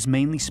life is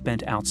mainly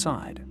spent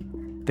outside.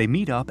 They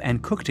meet up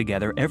and cook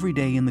together every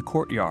day in the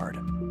courtyard,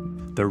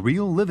 the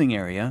real living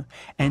area,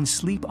 and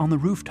sleep on the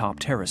rooftop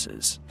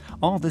terraces.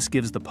 All this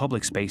gives the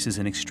public spaces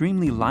an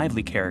extremely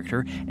lively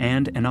character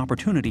and an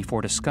opportunity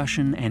for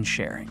discussion and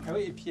sharing.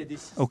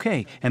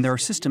 Okay, and there are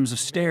systems of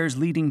stairs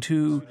leading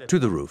to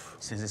the roof.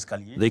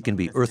 They can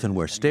be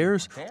earthenware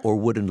stairs or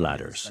wooden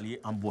ladders.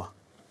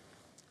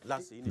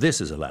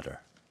 This is a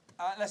ladder.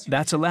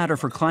 That's a ladder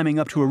for climbing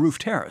up to a roof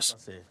terrace.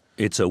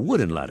 It's a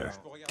wooden ladder.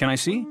 Can I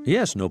see?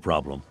 Yes, no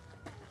problem.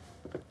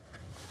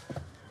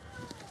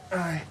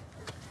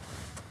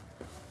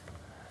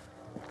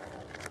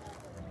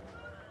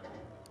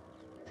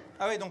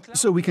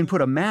 So we can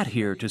put a mat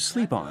here to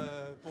sleep on.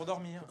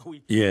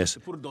 Yes,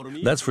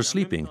 that's for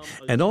sleeping.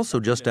 And also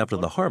just after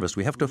the harvest,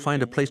 we have to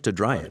find a place to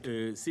dry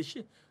it.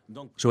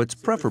 So it's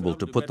preferable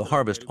to put the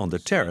harvest on the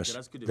terrace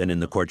than in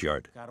the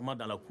courtyard.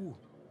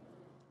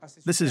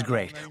 This is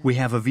great. We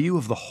have a view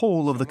of the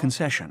whole of the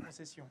concession.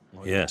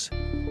 Yes.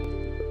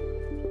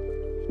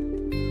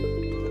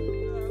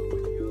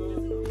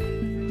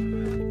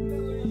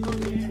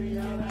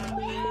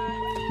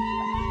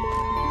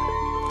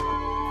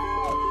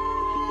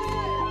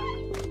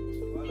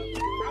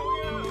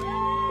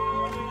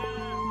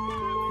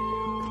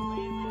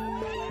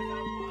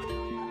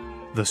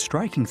 The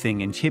striking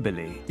thing in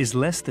Tiébélé is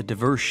less the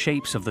diverse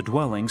shapes of the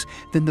dwellings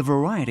than the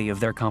variety of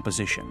their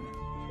composition.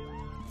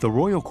 The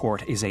royal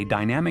court is a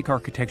dynamic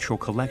architectural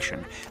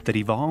collection that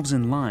evolves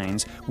in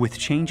lines with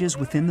changes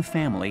within the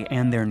family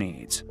and their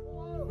needs.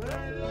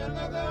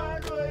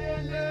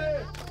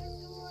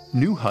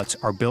 New huts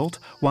are built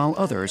while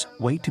others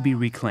wait to be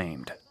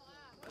reclaimed.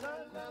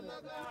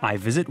 I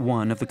visit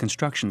one of the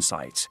construction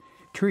sites,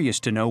 curious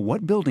to know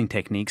what building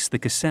techniques the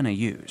Kassena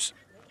use.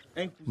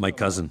 My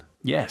cousin.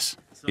 Yes.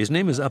 His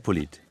name is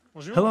Hippolyte.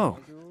 Hello.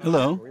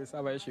 Hello.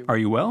 Are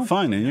you well?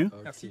 Fine, and you?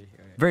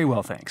 Very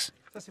well, thanks.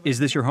 Is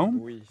this your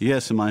home?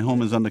 Yes, and my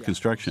home is under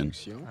construction.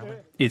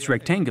 It's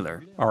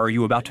rectangular. Are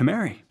you about to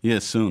marry?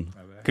 Yes, soon.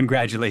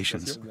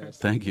 Congratulations.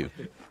 Thank you.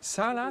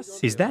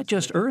 Is that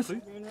just earth?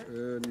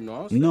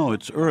 No,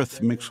 it's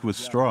earth mixed with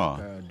straw.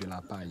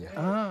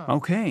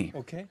 Okay.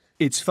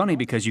 It's funny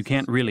because you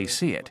can't really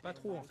see it.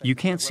 You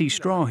can't see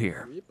straw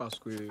here.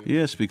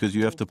 Yes, because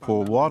you have to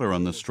pour water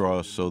on the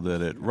straw so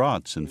that it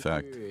rots, in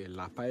fact.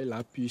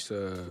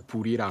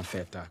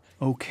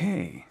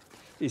 Okay.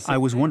 I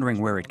was wondering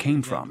where it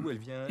came from.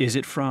 Is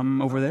it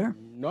from over there?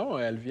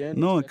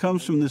 No, it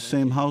comes from this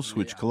same house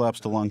which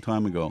collapsed a long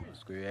time ago.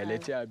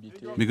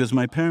 Because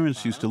my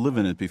parents used to live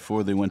in it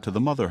before they went to the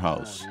mother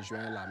house.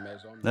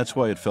 That's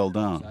why it fell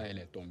down.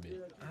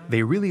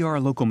 They really are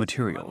local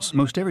materials.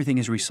 Most everything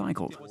is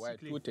recycled.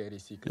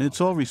 It's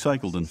all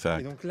recycled, in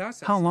fact.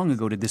 How long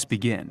ago did this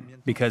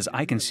begin? Because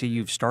I can see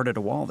you've started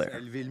a wall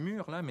there.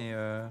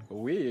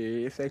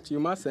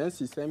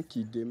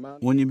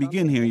 When you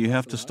begin here, you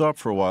have to stop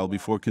for a while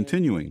before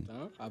continuing.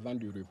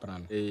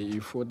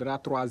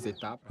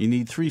 You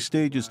need 3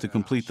 stages to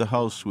complete the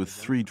house with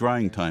 3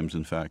 drying times,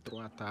 in fact.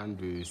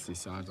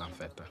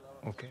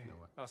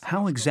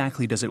 How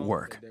exactly does it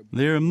work?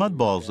 They are mud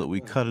balls that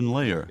we cut and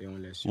layer,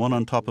 one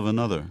on top of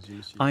another.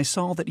 I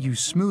saw that you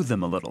smooth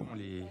them a little.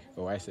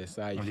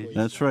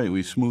 That's right,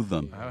 we smooth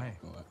them.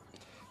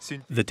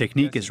 The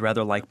technique is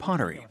rather like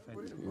pottery.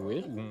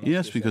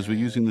 Yes, because we're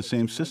using the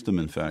same system,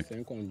 in fact.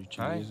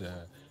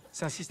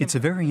 It's a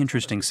very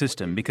interesting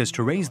system because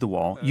to raise the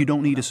wall, you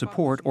don't need a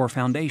support or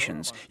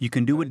foundations. You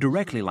can do it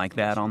directly like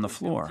that on the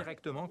floor.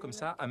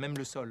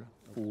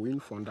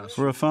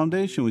 For a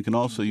foundation, we can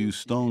also use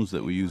stones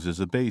that we use as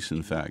a base,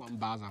 in fact.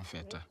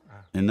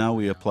 And now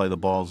we apply the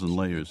balls and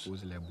layers.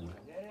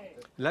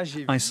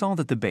 I saw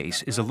that the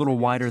base is a little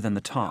wider than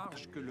the top.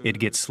 It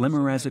gets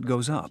slimmer as it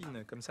goes up.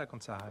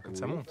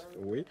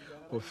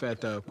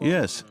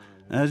 Yes.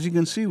 As you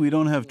can see, we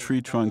don't have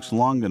tree trunks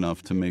long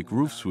enough to make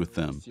roofs with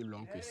them.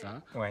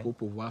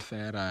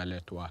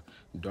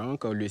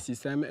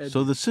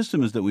 So the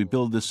system is that we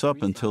build this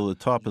up until the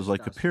top is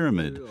like a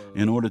pyramid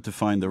in order to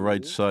find the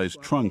right size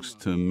trunks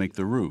to make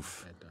the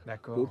roof.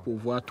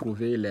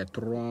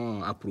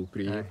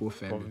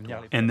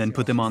 And then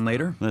put them on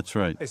later? That's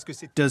right.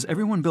 Does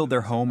everyone build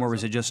their home or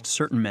is it just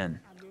certain men?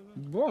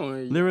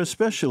 There are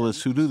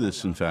specialists who do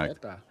this, in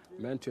fact.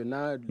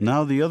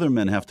 Now the other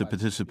men have to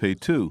participate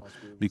too,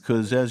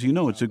 because as you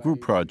know, it's a group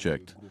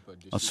project,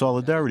 a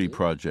solidarity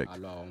project,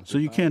 so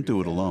you can't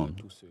do it alone.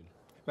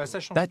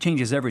 That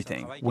changes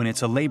everything when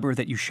it's a labor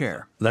that you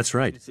share. That's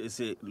right.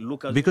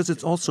 Because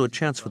it's also a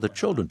chance for the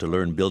children to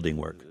learn building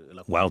work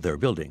while they're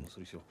building.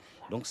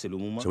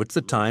 So it's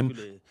the time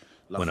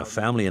when a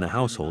family and a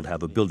household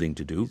have a building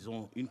to do.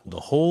 The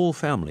whole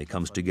family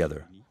comes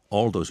together.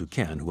 All those who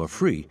can, who are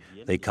free,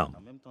 they come.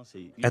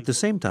 At the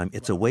same time,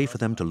 it's a way for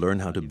them to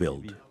learn how to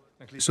build.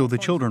 So the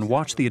children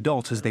watch the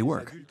adults as they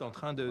work.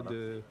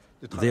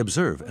 They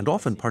observe and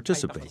often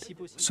participate.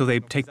 So they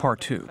take part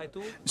too.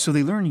 So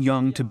they learn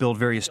young to build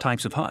various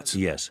types of huts.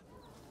 Yes.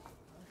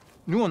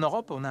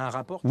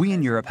 We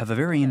in Europe have a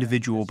very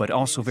individual but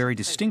also very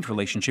distinct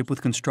relationship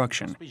with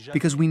construction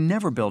because we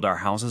never build our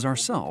houses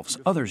ourselves.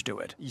 Others do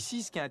it.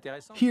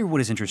 Here what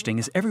is interesting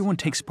is everyone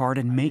takes part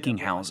in making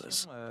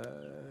houses.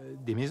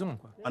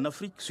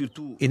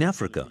 In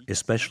Africa,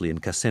 especially in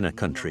Kassena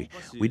country,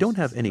 we don't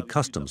have any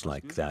customs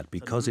like that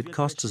because it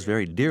costs us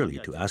very dearly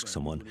to ask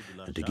someone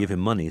and to give him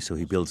money so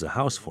he builds a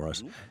house for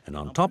us. And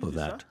on top of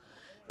that,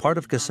 part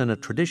of Kassena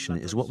tradition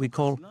is what we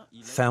call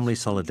family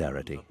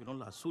solidarity.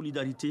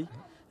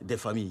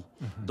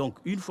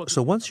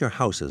 So once your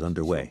house is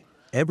underway,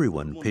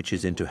 everyone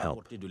pitches in to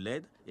help.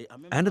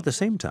 And at the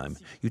same time,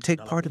 you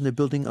take part in the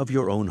building of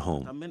your own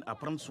home.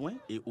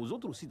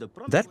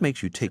 That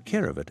makes you take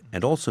care of it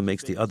and also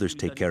makes the others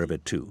take care of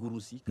it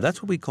too.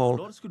 That's what we call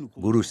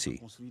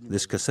gurusi,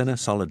 this Kassena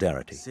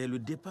solidarity.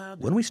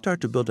 When we start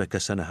to build a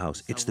Kassena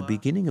house, it's the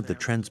beginning of the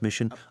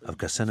transmission of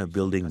Kassena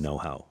building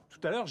know-how.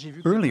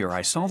 Earlier,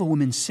 I saw the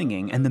women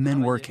singing and the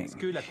men working.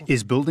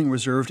 Is building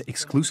reserved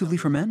exclusively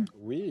for men?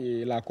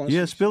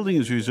 Yes, building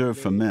is reserved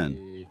for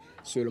men.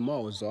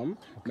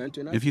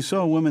 If you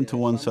saw women to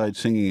one side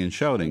singing and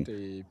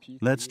shouting,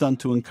 that's done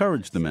to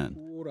encourage the men,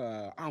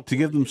 to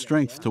give them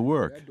strength to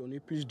work.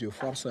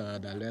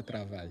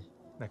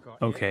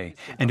 Okay.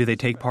 And do they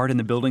take part in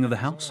the building of the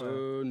house?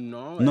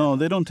 No,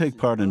 they don't take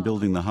part in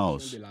building the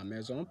house.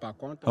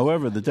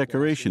 However, the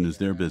decoration is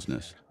their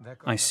business.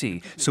 I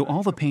see. So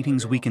all the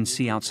paintings we can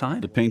see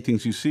outside? The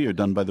paintings you see are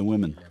done by the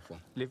women.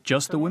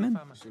 Just the women?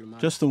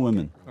 Just the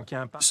women.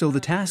 So the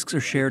tasks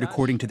are shared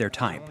according to their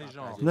type?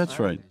 That's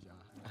right.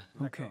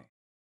 Okay.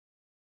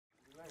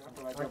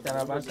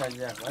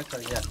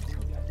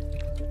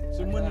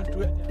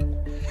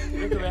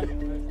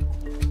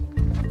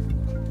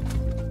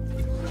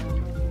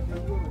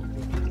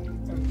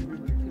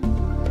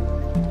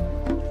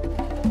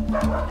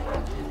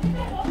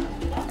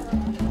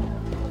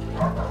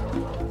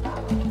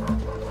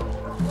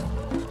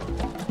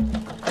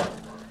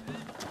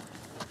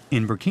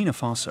 In Burkina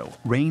Faso,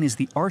 rain is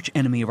the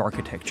arch-enemy of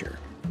architecture.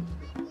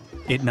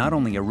 It not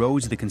only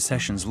erodes the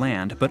concessions'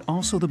 land, but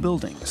also the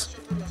buildings.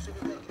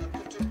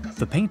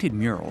 The painted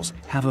murals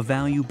have a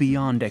value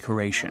beyond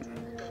decoration.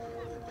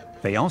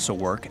 They also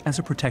work as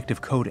a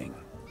protective coating.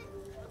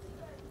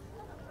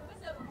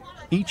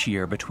 Each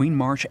year between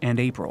March and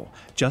April,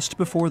 just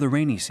before the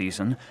rainy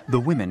season, the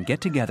women get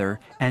together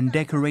and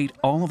decorate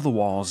all of the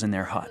walls in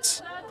their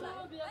huts.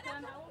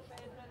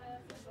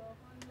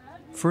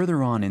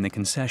 Further on in the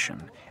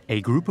concession,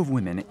 a group of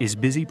women is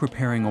busy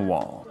preparing a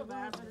wall.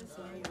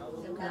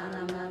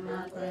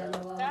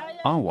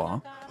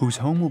 Awa, whose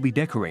home will be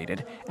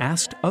decorated,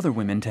 asked other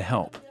women to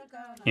help.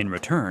 In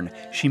return,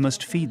 she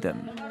must feed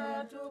them.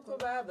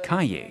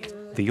 Kaye,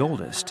 the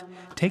oldest,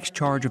 takes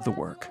charge of the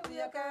work.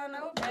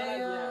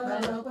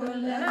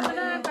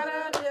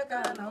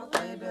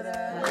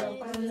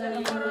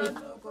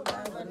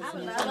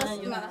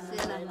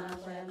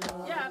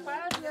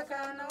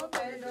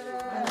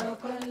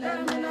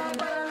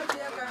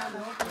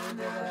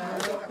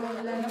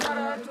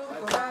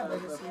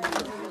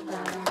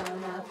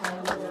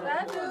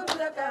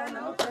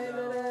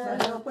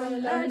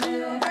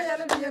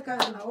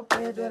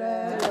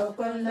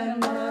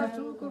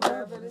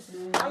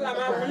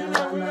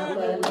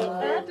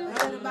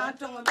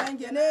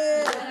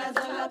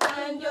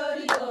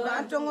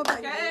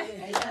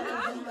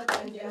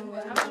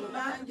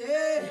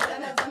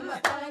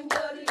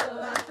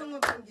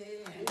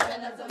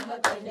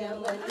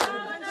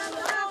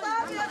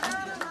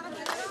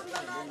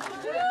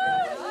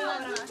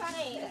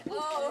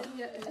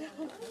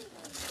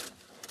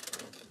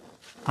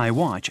 I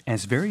watch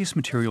as various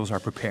materials are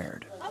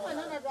prepared.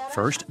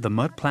 First, the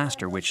mud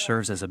plaster, which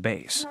serves as a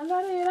base.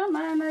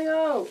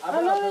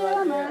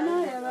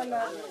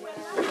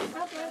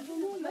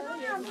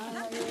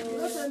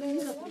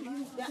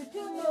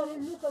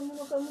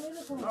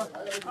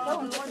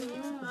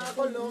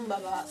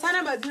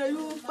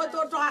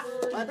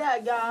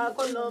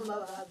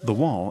 The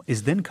wall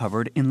is then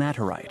covered in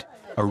laterite,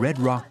 a red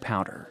rock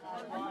powder.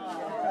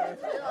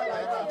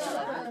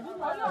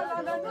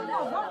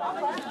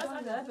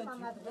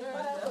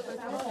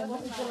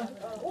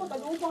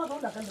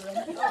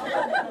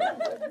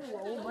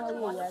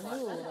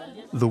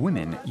 The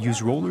women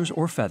use rollers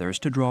or feathers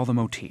to draw the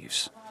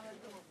motifs.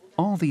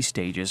 All these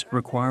stages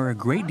require a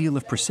great deal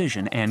of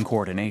precision and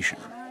coordination.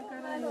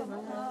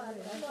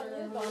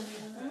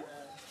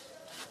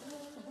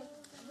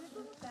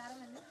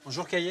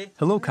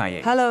 Hello,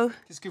 Kaye. Hello.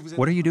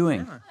 What are you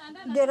doing?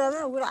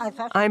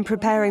 I'm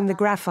preparing the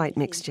graphite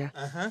mixture.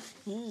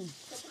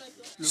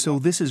 So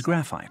this is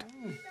graphite?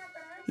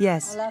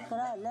 Yes,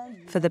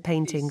 for the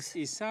paintings.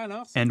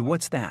 And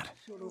what's that?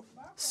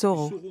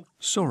 Sorrel.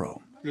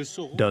 Sorrow.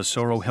 Does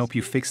sorrow help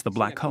you fix the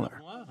black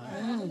color?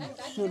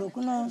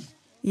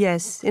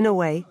 Yes, in a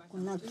way.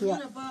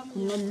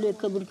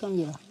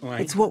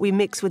 It's what we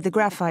mix with the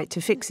graphite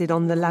to fix it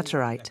on the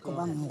laterite.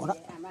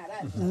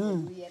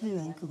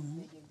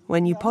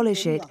 When you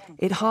polish it,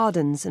 it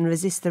hardens and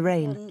resists the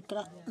rain.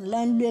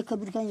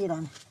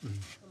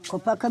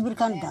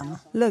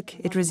 Look,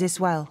 it resists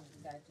well.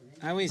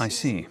 I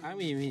see.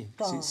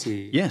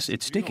 Yes,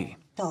 it's sticky.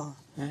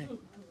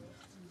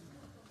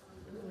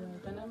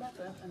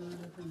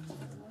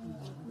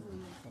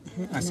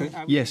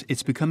 Yes,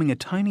 it's becoming a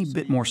tiny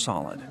bit more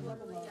solid.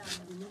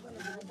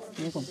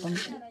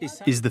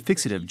 Is the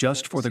fixative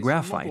just for the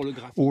graphite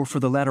or for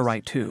the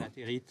laterite too?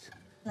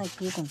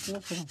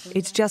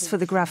 It's just for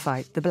the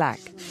graphite, the black.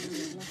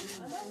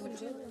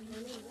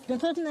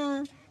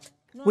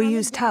 We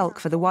use talc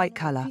for the white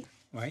color.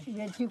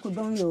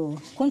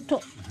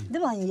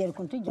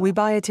 We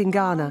buy it in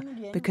Ghana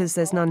because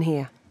there's none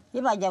here.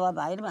 Do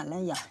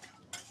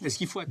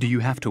you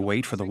have to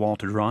wait for the wall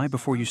to dry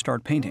before you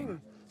start painting?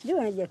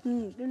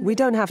 We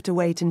don't have to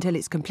wait until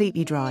it's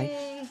completely dry.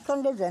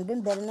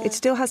 It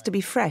still has to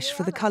be fresh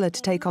for the color to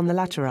take on the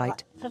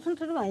laterite.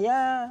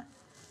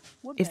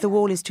 If the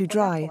wall is too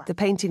dry, the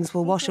paintings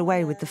will wash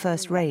away with the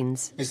first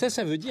rains.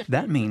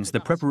 That means the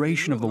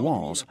preparation of the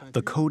walls,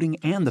 the coating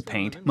and the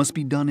paint must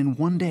be done in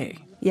one day.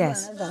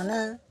 Yes,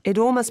 it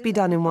all must be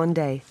done in one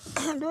day.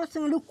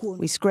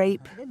 We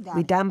scrape,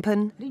 we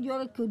dampen,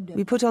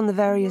 we put on the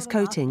various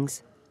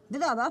coatings.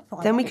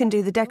 Then we can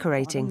do the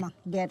decorating.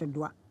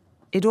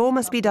 It all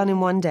must be done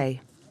in one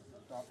day.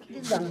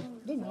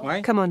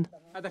 Come on,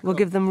 we'll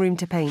give them room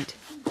to paint.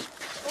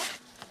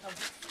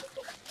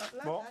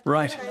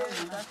 Right.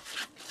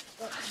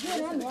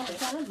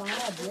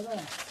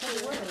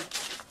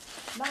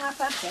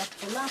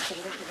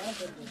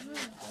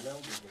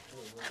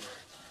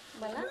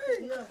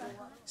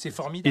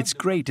 It's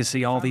great to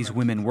see all these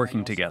women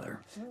working together.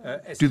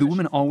 Do the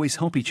women always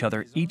help each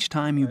other each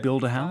time you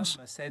build a house?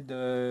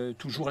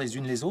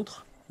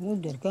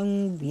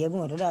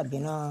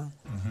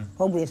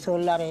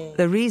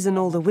 The reason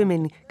all the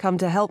women come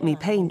to help me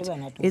paint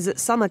is that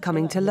some are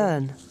coming to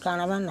learn.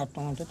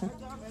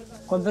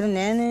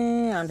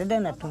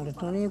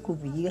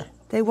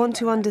 They want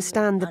to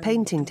understand the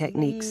painting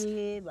techniques,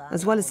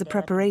 as well as the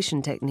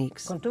preparation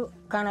techniques.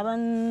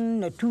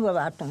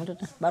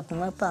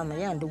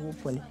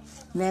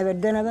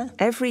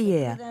 Every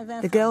year,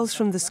 the girls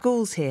from the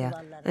schools here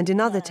and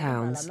in other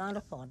towns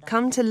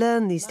come to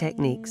learn these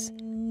techniques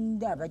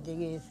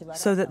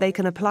so that they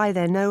can apply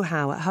their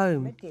know-how at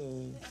home.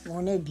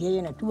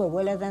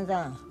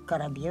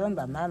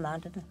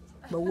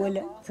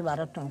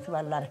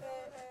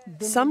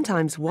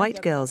 Sometimes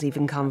white girls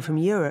even come from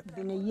Europe.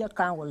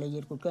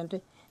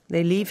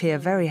 They leave here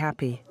very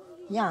happy.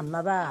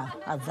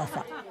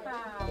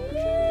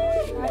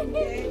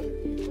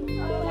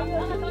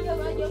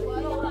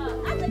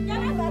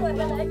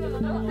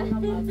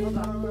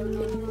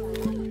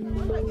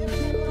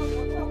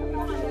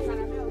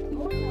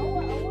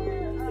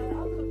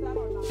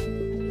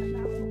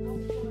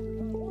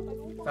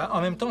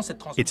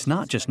 It's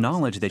not just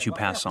knowledge that you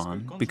pass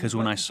on, because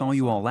when I saw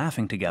you all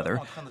laughing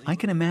together, I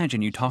can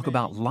imagine you talk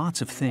about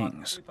lots of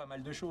things.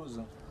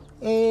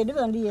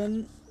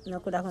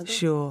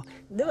 Sure.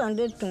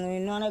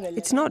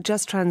 It's not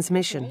just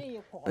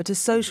transmission, but a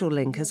social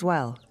link as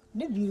well.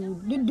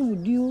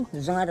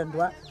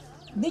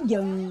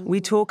 We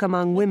talk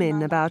among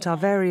women about our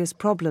various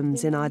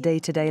problems in our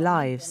day-to-day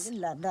lives.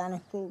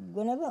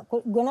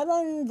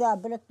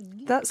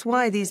 That's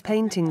why these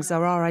paintings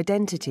are our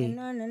identity,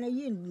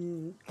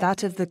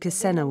 that of the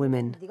Kassena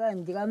women.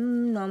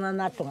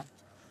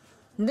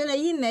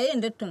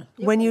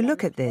 When you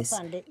look at this,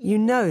 you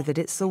know that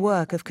it's the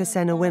work of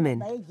Kassena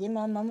women.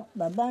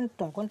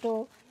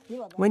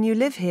 When you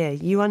live here,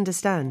 you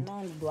understand.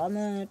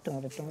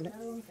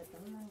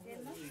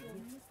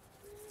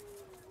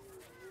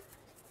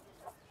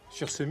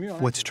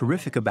 What's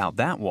terrific about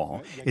that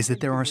wall is that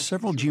there are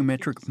several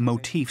geometric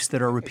motifs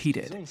that are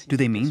repeated. Do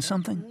they mean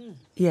something?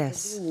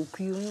 Yes.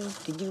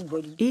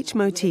 Each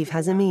motif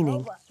has a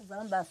meaning.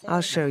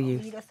 I'll show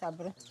you.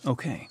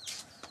 Okay.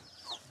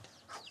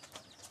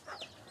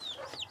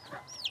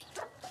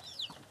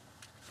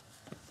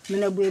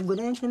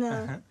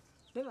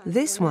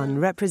 This one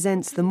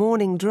represents the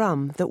morning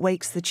drum that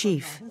wakes the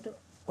chief.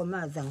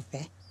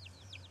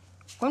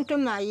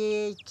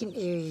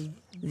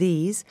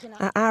 These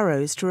are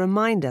arrows to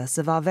remind us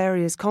of our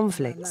various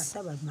conflicts.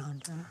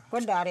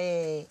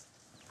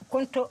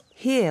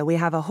 Here we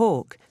have a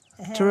hawk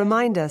to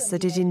remind us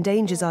that it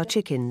endangers our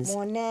chickens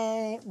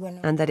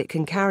and that it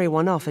can carry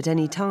one off at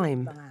any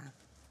time.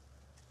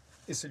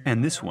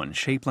 And this one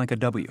shaped like a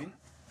W.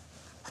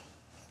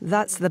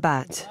 That's the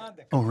bat.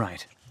 Oh,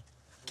 right.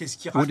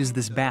 What does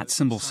this bat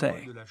symbol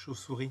say?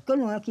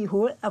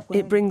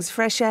 It brings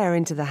fresh air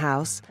into the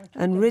house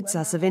and rids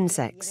us of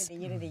insects.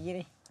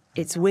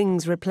 Its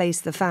wings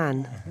replace the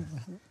fan.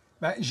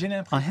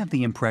 I have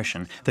the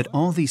impression that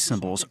all these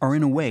symbols are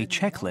in a way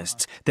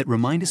checklists that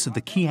remind us of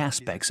the key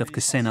aspects of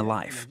Kassena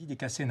life.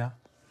 It's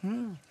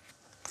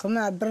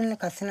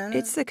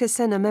the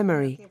Kassena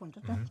memory.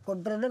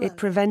 It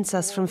prevents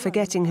us from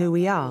forgetting who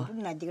we are.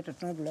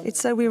 It's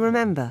so we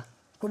remember.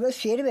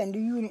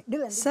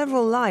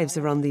 Several lives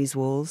are on these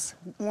walls.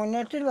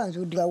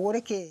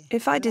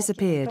 If I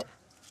disappeared,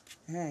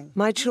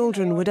 my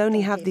children would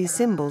only have these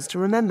symbols to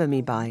remember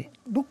me by.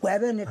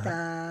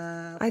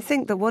 I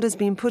think that what has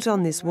been put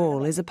on this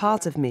wall is a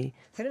part of me,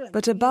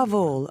 but above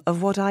all,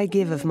 of what I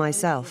give of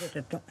myself.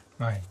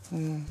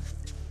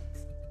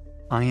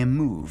 I am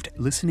moved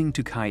listening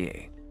to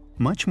Kaye.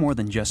 Much more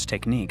than just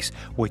techniques,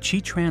 what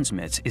she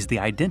transmits is the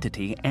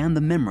identity and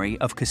the memory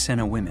of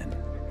Kassena women.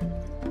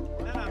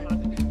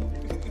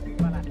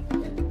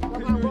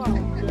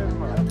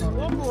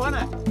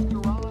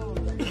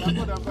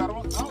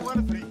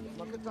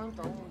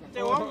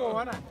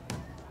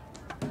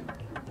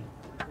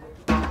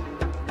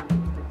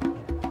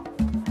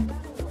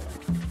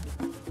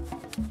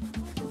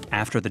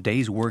 After the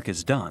day's work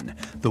is done,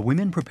 the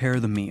women prepare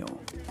the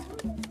meal.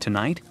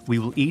 Tonight, we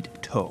will eat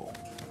to,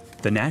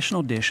 the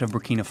national dish of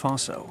Burkina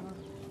Faso,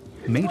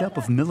 made up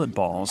of millet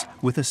balls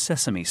with a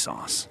sesame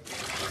sauce.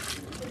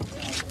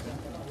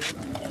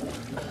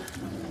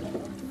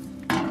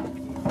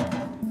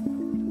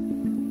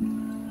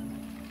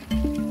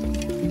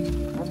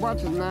 The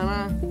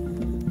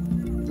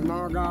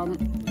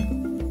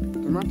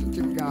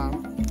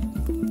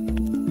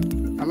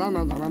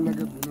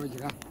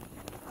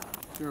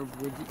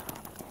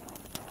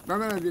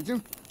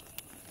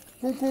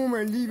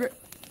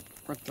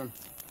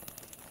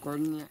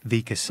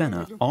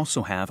Kassena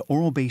also have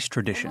oral-based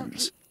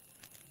traditions.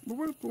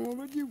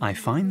 I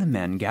find the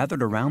men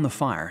gathered around the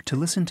fire to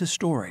listen to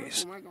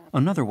stories,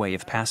 another way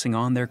of passing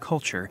on their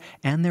culture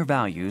and their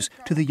values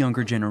to the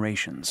younger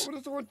generations.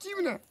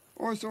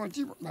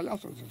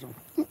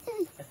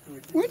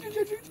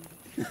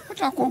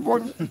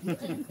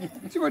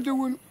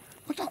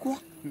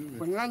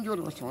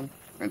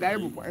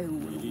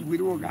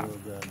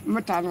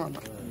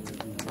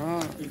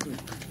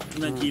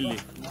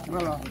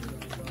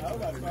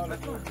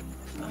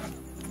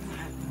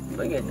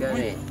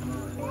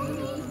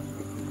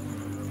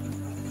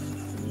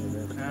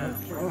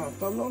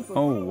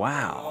 Oh,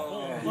 wow.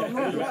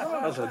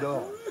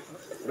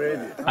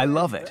 I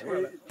love it.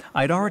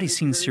 I'd already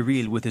seen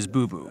Cyril with his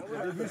boo-boo.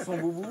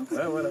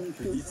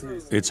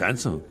 It's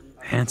handsome.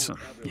 Handsome,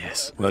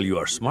 yes. Well, you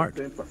are smart.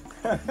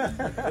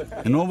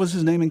 And what was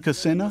his name in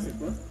Kassena?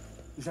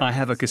 I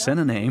have a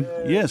Kassena name.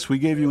 Yes, we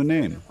gave you a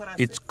name.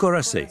 It's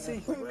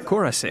Korase.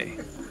 Korase.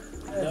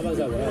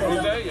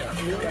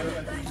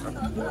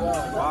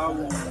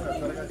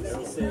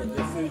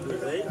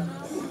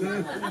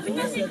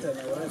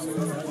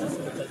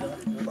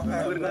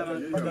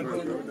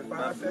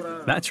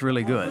 That's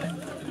really good.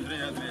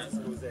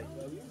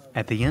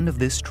 At the end of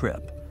this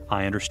trip,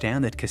 I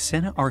understand that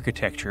Kassena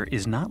architecture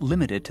is not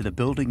limited to the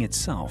building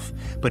itself,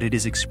 but it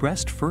is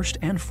expressed first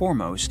and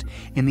foremost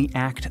in the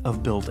act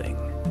of building.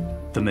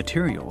 The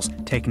materials,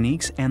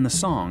 techniques, and the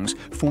songs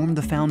form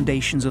the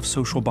foundations of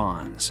social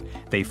bonds.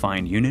 They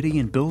find unity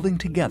in building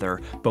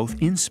together,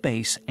 both in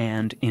space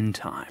and in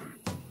time.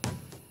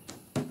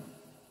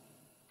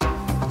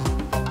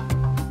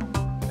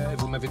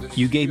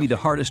 You gave me the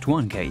hardest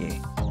one, Kaye.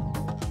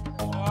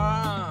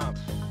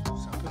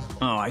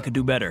 Oh, I could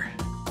do better.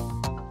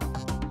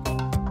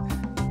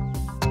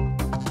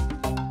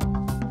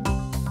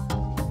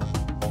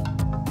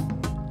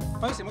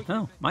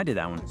 Oh, I did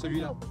that one.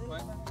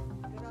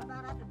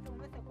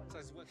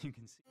 You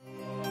can see.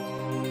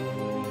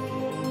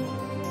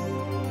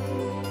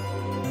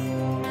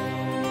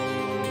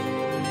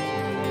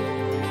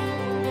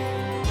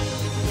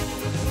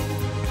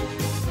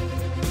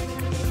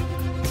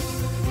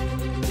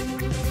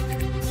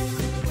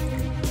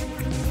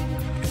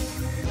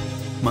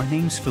 My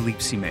name's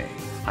Philippe.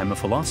 I'm a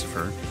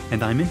philosopher,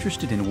 and I'm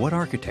interested in what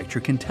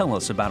architecture can tell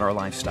us about our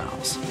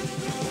lifestyles.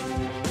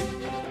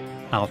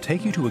 I'll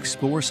take you to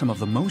explore some of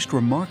the most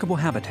remarkable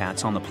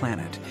habitats on the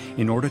planet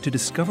in order to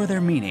discover their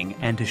meaning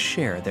and to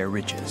share their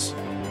riches.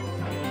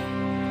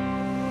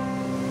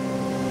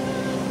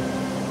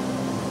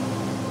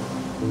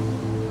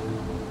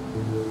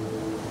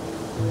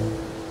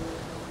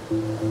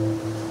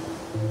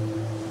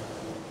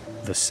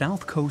 The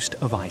south coast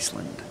of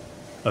Iceland.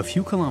 A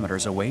few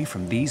kilometers away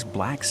from these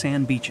black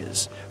sand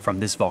beaches, from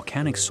this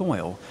volcanic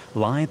soil,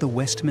 lie the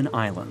Westman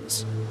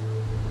Islands.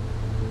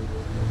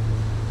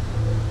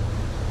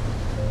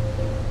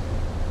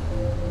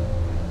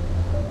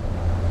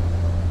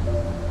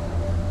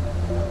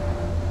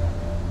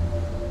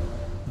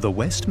 The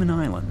Westman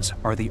Islands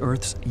are the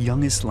Earth's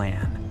youngest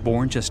land,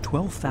 born just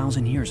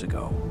 12,000 years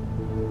ago.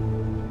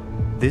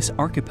 This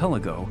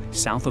archipelago,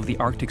 south of the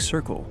Arctic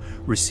Circle,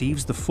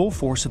 receives the full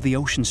force of the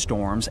ocean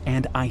storms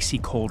and icy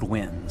cold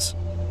winds.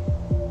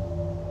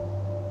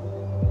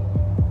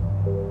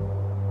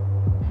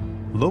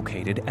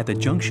 Located at the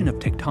junction of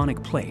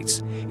tectonic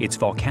plates, its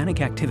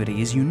volcanic activity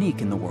is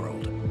unique in the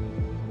world.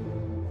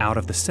 Out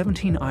of the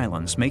 17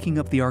 islands making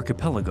up the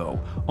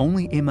archipelago,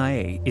 only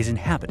Imae is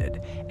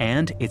inhabited,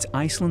 and it's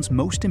Iceland's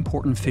most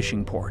important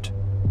fishing port.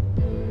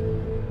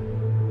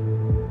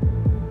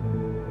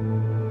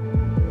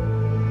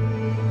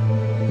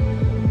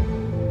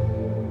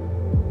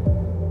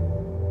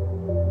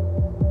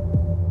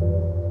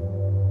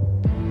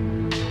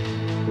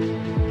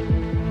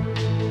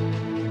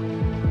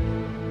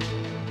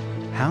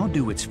 How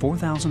do its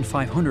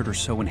 4,500 or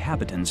so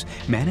inhabitants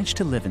manage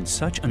to live in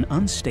such an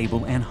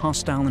unstable and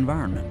hostile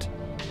environment?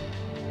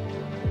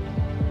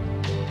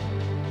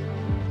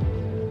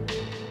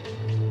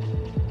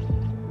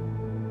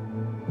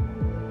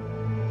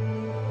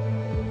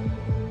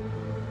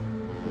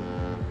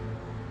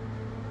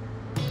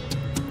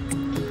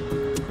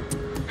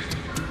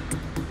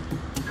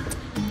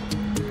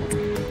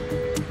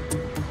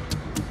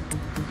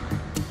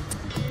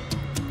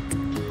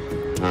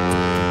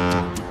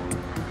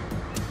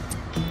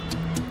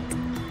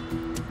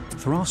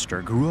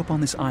 Throster grew up on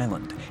this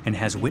island and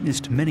has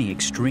witnessed many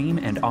extreme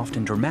and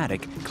often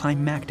dramatic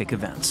climactic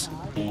events.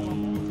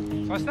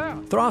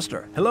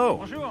 Throster, hello.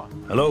 Bonjour.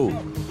 Hello.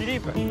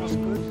 Philippe.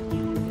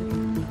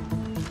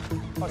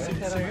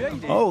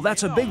 Oh,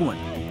 that's a big one.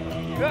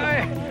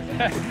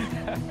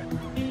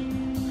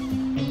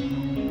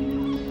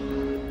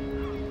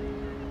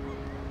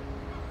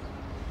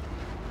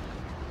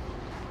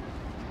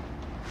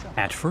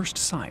 At first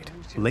sight,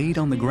 laid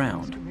on the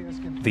ground,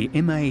 The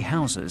Imae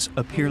houses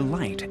appear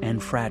light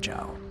and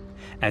fragile,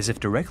 as if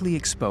directly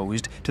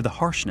exposed to the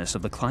harshness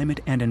of the climate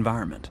and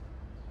environment.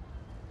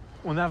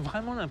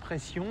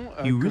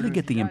 You really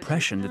get the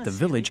impression that the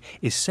village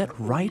is set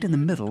right in the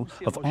middle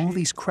of all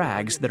these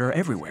crags that are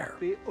everywhere.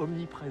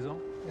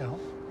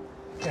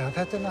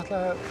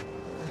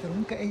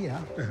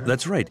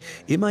 That's right.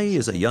 Imae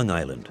is a young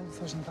island.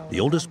 The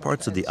oldest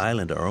parts of the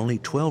island are only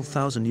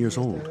 12,000 years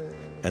old,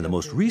 and the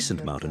most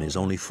recent mountain is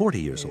only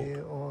 40 years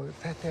old.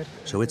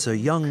 So it's a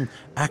young,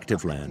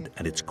 active land,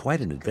 and it's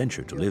quite an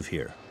adventure to live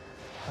here.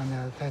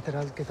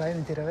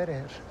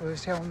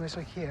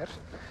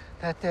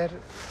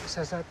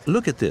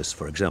 Look at this,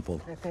 for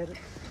example.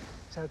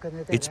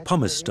 It's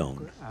pumice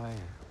stone.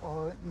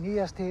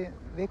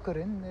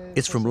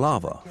 It's from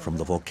lava from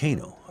the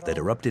volcano that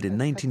erupted in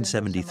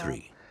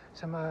 1973.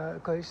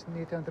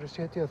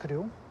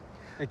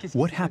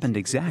 What happened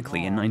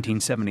exactly in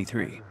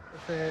 1973?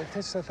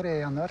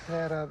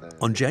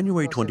 On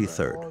January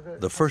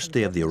 23rd, the first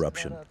day of the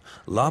eruption,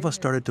 lava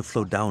started to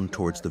flow down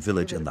towards the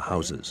village and the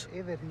houses.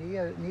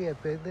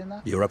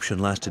 The eruption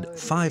lasted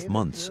 5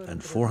 months,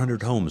 and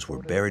 400 homes were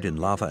buried in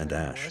lava and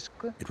ash.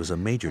 It was a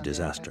major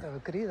disaster.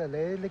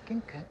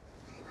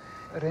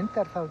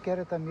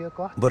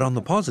 But on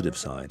the positive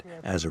side,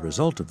 as a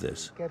result of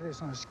this,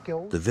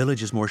 the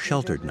village is more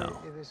sheltered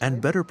now and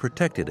better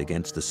protected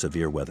against the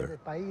severe weather.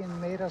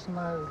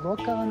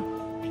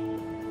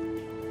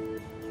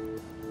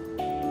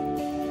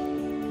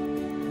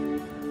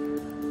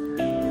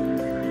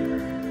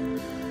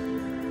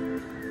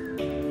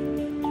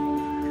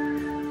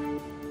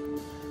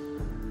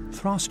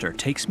 Throster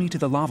takes me to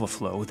the lava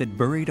flow that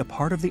buried a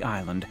part of the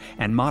island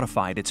and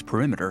modified its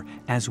perimeter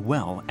as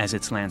well as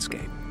its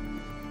landscape.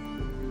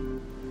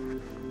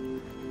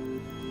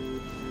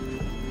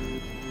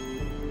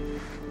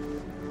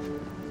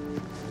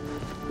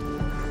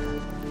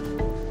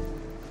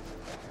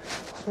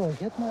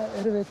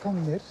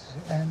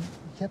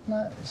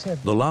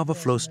 The lava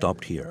flow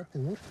stopped here.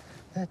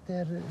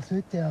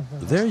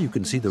 There you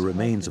can see the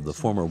remains of the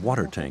former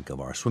water tank of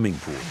our swimming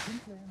pool,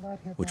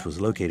 which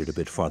was located a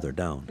bit farther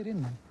down.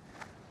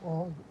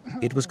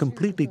 It was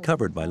completely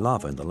covered by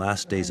lava in the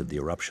last days of the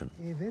eruption.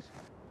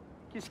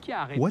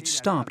 What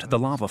stopped the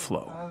lava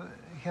flow?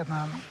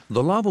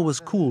 The lava was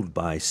cooled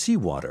by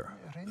seawater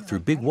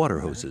through big water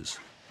hoses.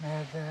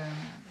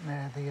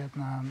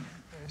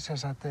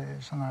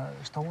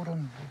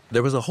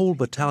 There was a whole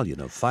battalion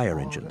of fire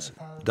engines,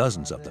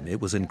 dozens of them. It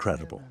was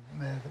incredible.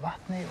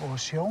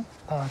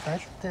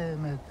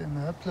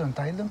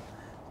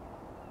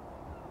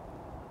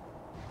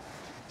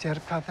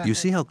 You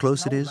see how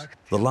close it is?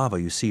 The lava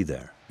you see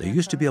there. There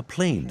used to be a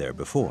plane there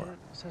before.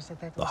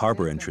 The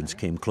harbor entrance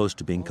came close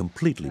to being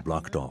completely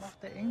blocked off.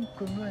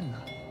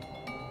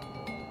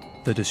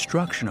 The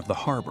destruction of the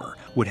harbor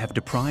would have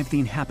deprived the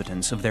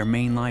inhabitants of their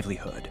main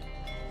livelihood.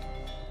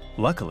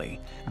 Luckily,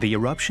 the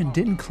eruption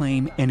didn't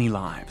claim any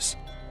lives.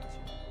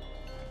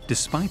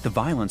 Despite the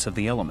violence of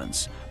the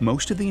elements,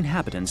 most of the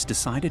inhabitants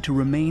decided to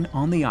remain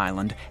on the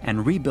island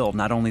and rebuild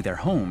not only their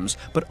homes,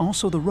 but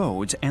also the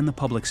roads and the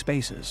public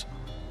spaces.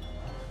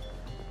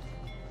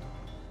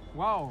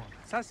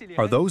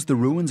 Are those the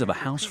ruins of a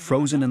house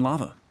frozen in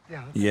lava?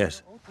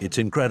 Yes, it's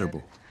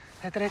incredible.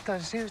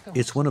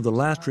 It's one of the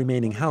last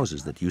remaining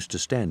houses that used to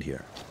stand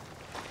here.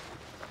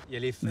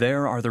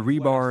 There are the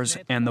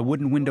rebars and the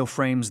wooden window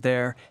frames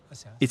there.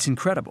 It's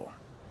incredible.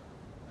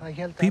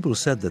 People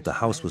said that the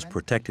house was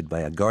protected by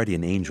a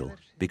guardian angel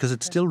because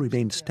it still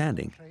remained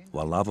standing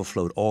while lava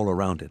flowed all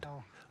around it.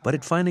 But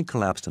it finally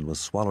collapsed and was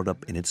swallowed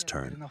up in its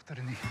turn.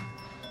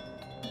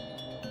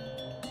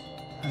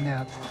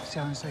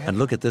 And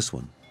look at this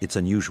one. It's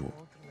unusual.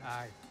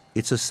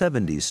 It's a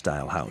 70s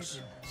style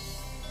house.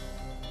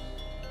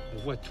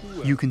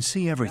 You can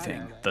see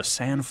everything, the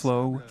sand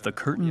flow, the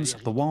curtains,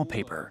 the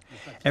wallpaper.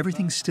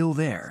 Everything's still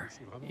there.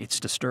 It's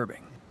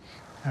disturbing.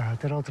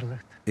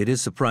 It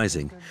is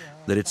surprising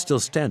that it's still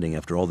standing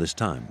after all this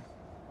time.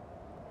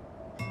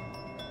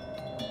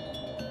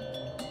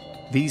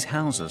 These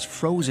houses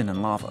frozen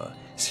in lava,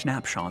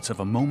 snapshots of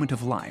a moment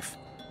of life,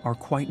 are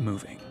quite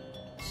moving.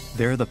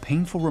 They're the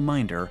painful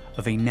reminder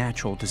of a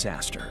natural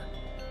disaster.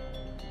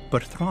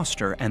 But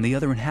Throster and the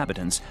other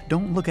inhabitants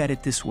don't look at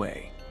it this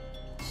way.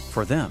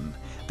 For them,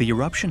 the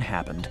eruption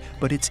happened,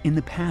 but it's in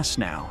the past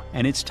now,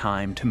 and it's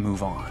time to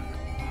move on.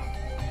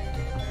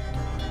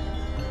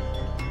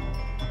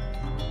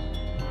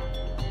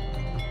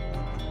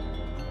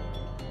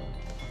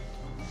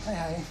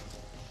 Hi.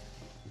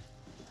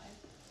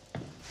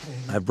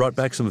 I've brought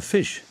back some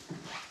fish.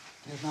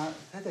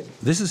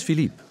 This is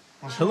Philippe.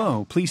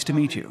 Hello, pleased to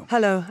meet you.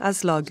 Hello,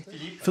 Aslog.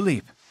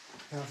 Philippe.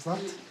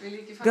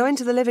 Go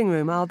into the living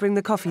room. I'll bring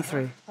the coffee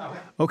through.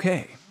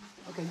 Okay.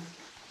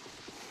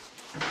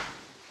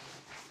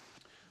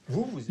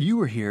 You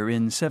were here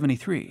in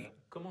 '73.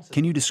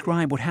 Can you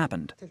describe what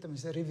happened?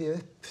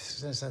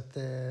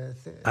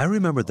 I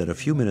remember that a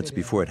few minutes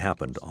before it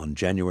happened, on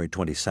January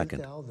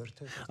 22nd,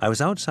 I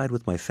was outside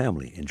with my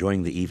family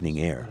enjoying the evening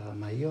air.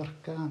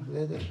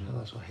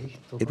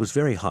 It was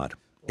very hot,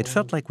 It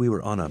felt like we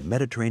were on a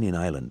Mediterranean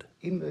island.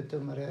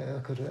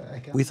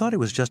 We thought it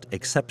was just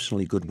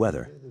exceptionally good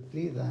weather.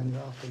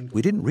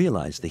 We didn't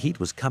realize the heat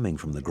was coming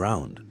from the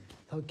ground.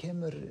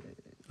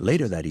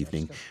 Later that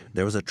evening,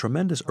 there was a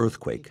tremendous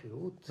earthquake.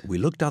 We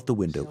looked out the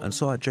window and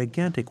saw a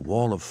gigantic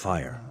wall of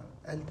fire.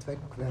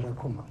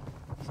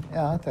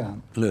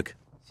 Look.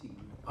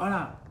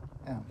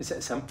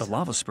 The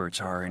lava spurts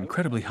are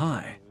incredibly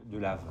high.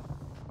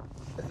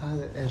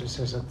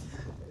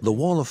 The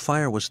wall of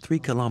fire was 3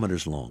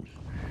 kilometers long.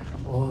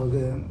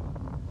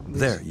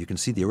 There, you can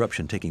see the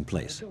eruption taking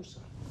place.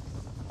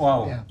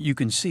 Wow. You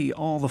can see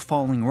all the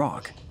falling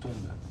rock.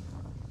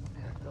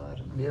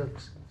 It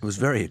was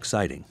very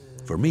exciting,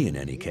 for me in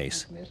any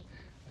case.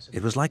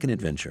 It was like an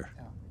adventure.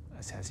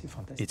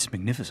 It's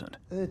magnificent.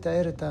 It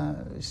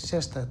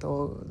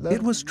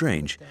was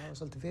strange.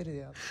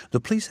 The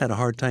police had a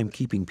hard time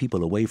keeping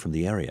people away from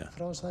the area.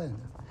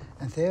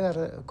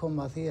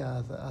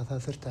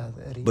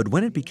 But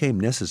when it became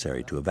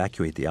necessary to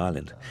evacuate the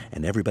island,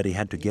 and everybody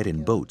had to get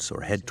in boats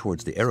or head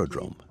towards the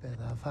aerodrome,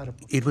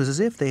 it was as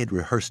if they had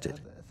rehearsed it.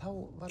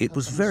 It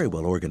was very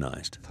well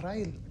organized.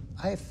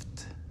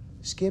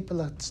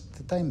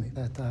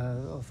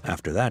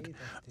 After that,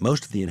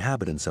 most of the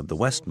inhabitants of the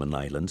Westman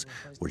Islands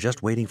were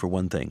just waiting for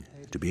one thing,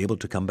 to be able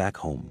to come back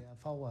home.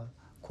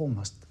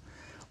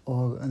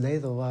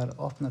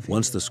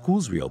 Once the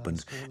schools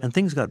reopened and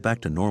things got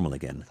back to normal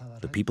again,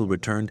 the people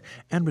returned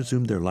and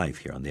resumed their life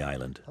here on the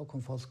island.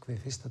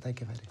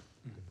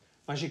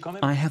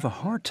 I have a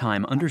hard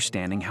time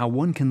understanding how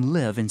one can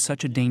live in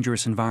such a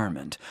dangerous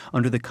environment,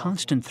 under the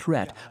constant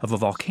threat of a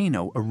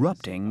volcano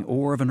erupting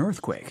or of an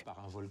earthquake.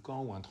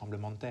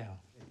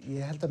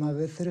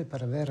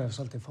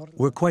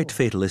 We're quite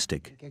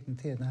fatalistic.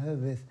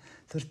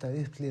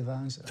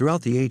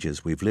 Throughout the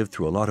ages, we've lived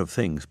through a lot of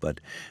things, but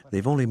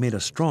they've only made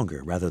us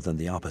stronger rather than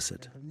the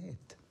opposite.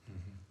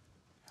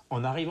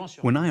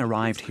 When I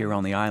arrived here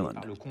on the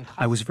island,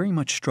 I was very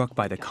much struck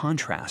by the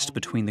contrast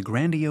between the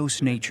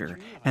grandiose nature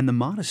and the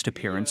modest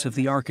appearance of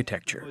the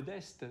architecture,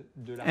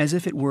 as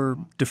if it were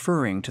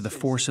deferring to the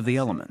force of the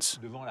elements.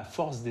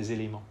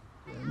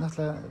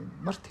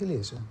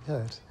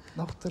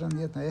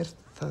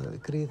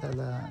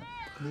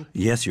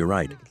 Yes, you're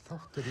right.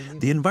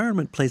 The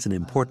environment plays an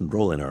important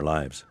role in our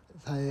lives.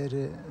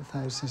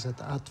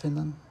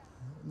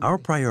 Our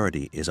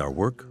priority is our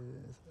work,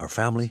 our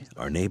family,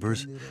 our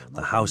neighbors.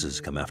 The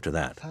houses come after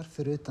that.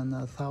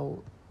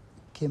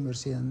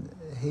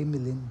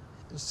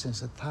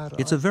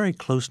 It's a very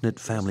close-knit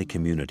family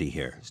community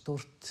here.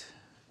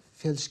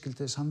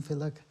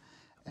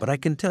 But I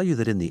can tell you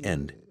that in the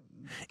end,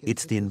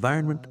 it's the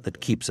environment that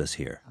keeps us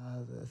here.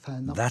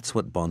 That's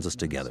what bonds us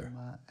together.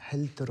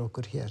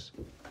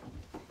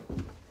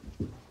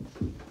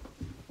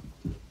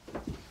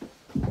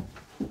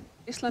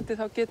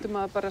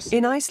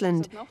 In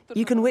Iceland,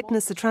 you can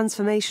witness the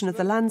transformation of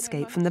the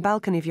landscape from the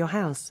balcony of your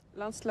house.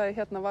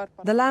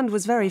 The land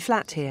was very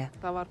flat here.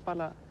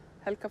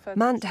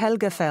 Mount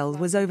Helgafell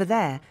was over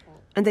there,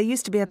 and there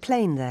used to be a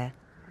plain there.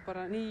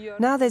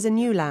 Now there's a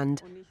new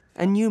land,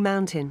 a new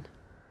mountain.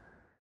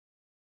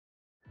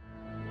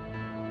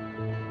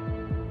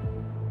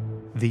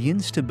 The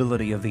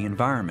instability of the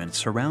environment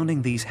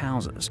surrounding these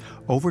houses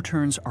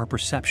overturns our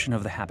perception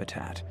of the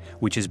habitat,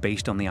 which is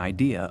based on the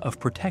idea of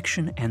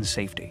protection and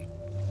safety.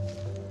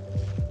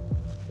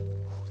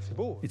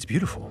 It's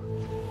beautiful.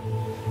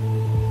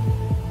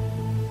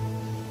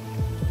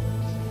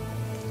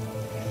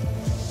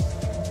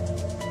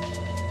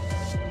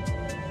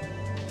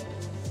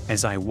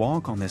 As I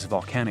walk on this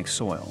volcanic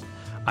soil,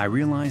 I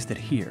realize that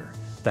here,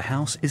 the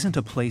house isn't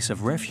a place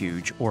of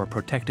refuge or a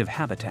protective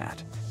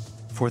habitat.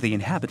 For the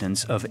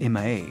inhabitants of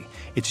Imae,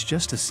 it's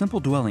just a simple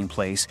dwelling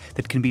place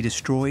that can be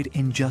destroyed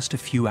in just a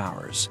few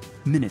hours,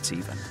 minutes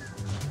even.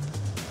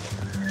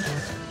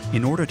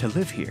 In order to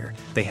live here,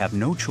 they have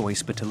no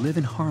choice but to live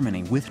in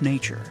harmony with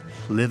nature,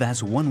 live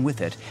as one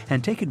with it,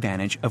 and take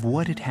advantage of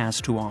what it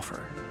has to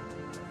offer.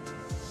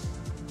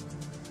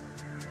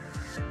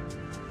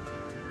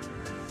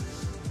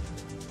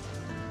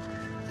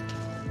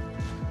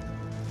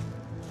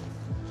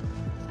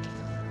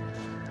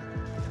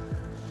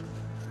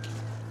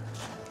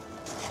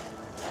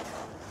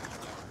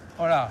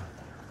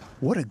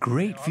 What a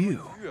great view.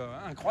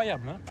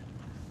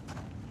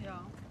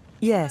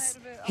 Yes,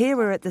 here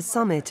we're at the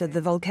summit of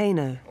the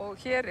volcano.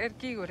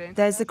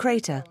 There's the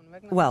crater,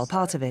 well,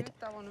 part of it,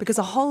 because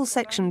a whole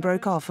section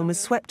broke off and was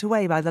swept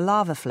away by the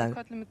lava flow.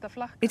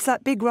 It's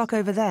that big rock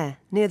over there,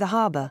 near the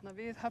harbour.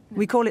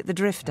 We call it the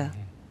drifter.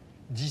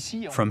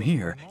 From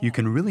here, you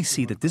can really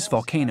see that this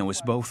volcano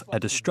is both a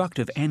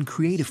destructive and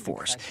creative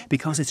force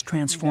because it's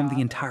transformed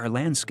the entire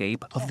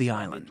landscape of the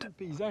island.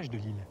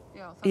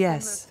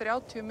 Yes.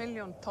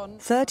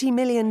 30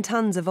 million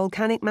tons of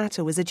volcanic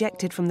matter was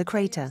ejected from the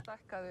crater.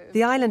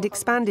 The island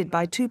expanded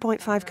by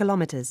 2.5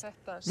 kilometers.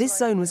 This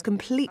zone was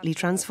completely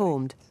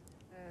transformed.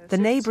 The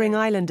neighboring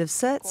island of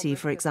Surtsey,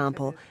 for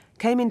example,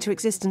 came into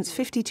existence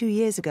 52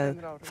 years ago,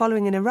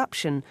 following an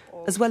eruption,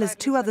 as well as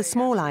 2 other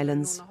small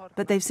islands,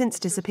 but they've since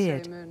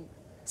disappeared.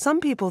 Some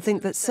people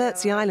think that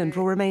Surtsey Island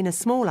will remain a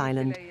small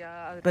island,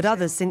 but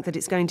others think that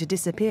it's going to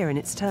disappear in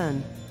its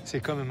turn.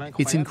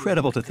 It's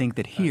incredible to think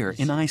that here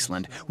in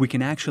Iceland we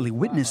can actually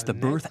witness the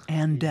birth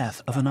and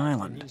death of an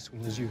island.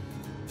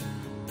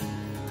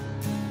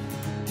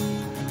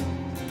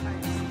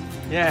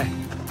 Yeah.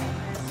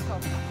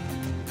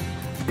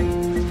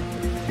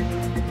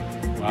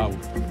 Wow.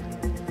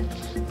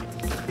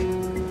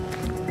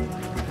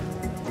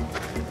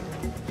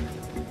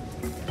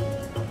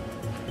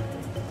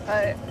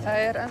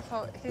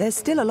 There's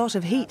still a lot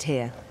of heat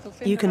here.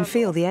 You can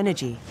feel the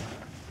energy.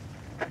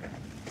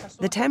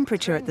 The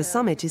temperature at the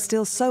summit is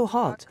still so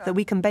hot that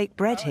we can bake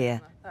bread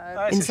here.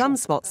 In some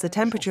spots, the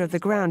temperature of the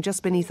ground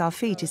just beneath our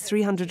feet is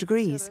 300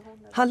 degrees.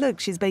 Ah, look,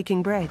 she's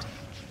baking bread.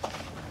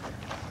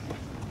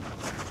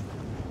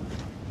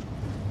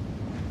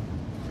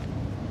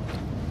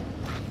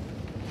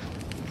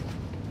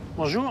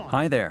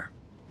 Hi there.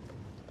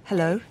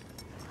 Hello.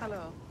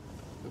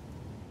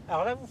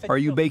 Are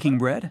you baking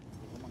bread?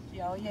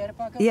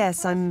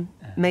 Yes, I'm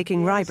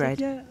making rye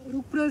bread.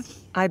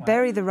 I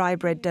bury the rye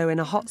bread dough in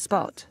a hot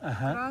spot.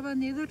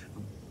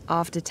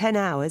 After 10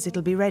 hours,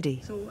 it'll be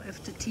ready.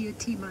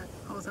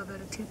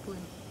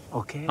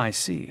 I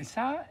see.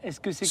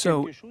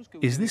 So,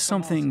 is this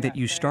something that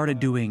you started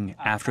doing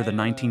after the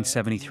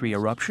 1973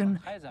 eruption,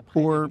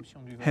 or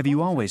have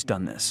you always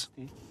done this?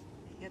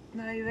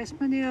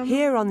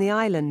 Here on the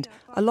island,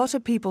 a lot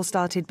of people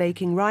started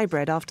baking rye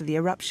bread after the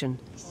eruption.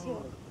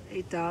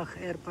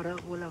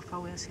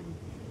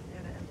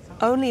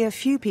 Only a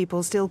few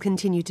people still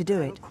continue to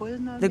do it.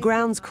 The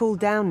ground's cooled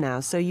down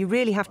now, so you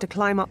really have to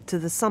climb up to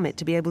the summit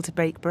to be able to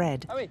bake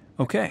bread.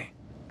 Okay.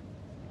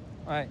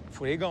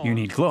 You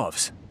need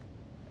gloves.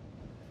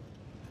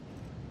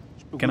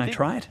 Can I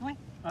try it?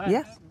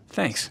 Yes.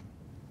 Thanks.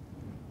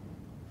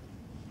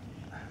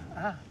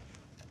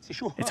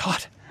 It's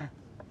hot.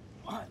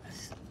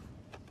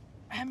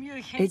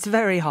 It's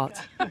very hot.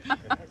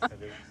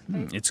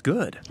 It's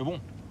good.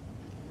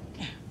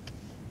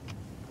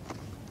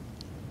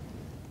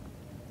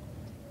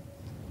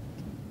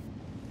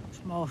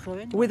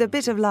 With a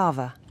bit of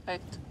lava.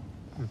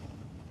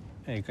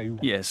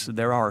 Yes,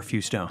 there are a few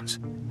stones.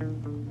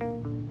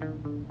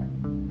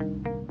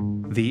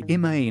 The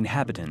Imae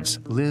inhabitants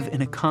live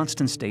in a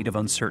constant state of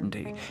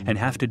uncertainty and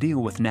have to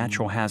deal with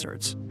natural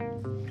hazards.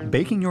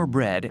 Baking your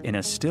bread in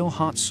a still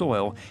hot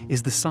soil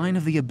is the sign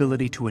of the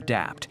ability to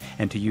adapt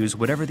and to use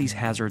whatever these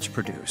hazards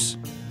produce.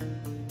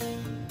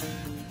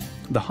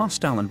 The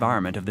hostile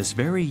environment of this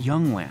very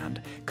young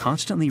land,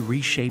 constantly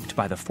reshaped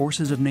by the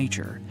forces of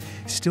nature,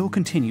 still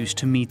continues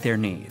to meet their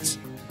needs.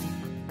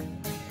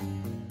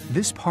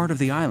 This part of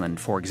the island,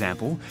 for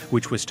example,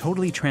 which was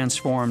totally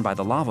transformed by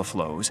the lava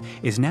flows,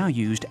 is now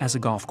used as a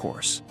golf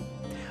course.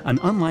 An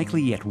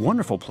unlikely yet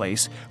wonderful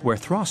place where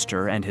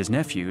Throster and his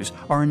nephews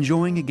are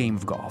enjoying a game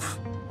of golf.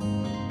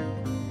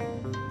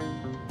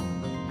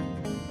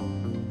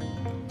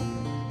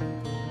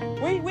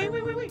 Wait.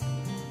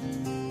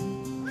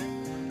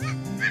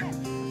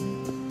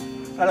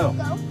 Alors,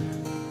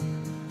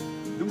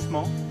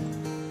 doucement.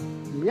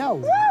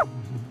 Meow.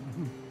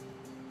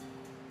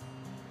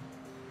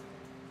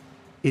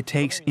 It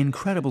takes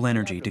incredible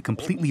energy to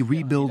completely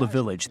rebuild a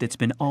village that's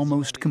been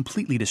almost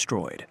completely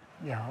destroyed.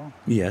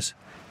 Yes.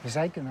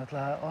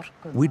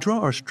 We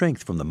draw our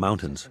strength from the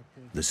mountains,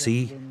 the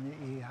sea,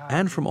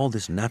 and from all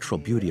this natural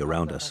beauty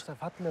around us.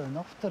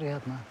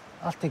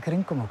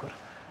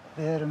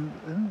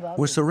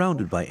 We're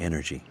surrounded by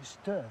energy.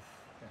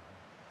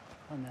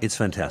 It's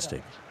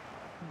fantastic.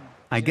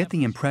 I get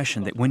the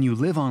impression that when you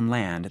live on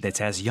land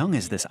that's as young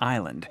as this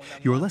island,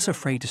 you're less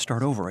afraid to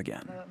start over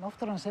again.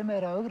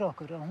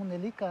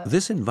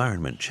 This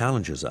environment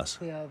challenges us,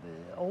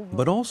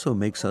 but also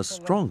makes us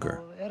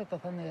stronger,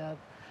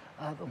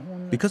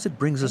 because it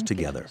brings us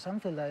together.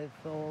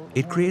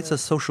 It creates a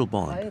social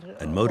bond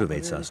and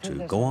motivates us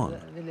to go on.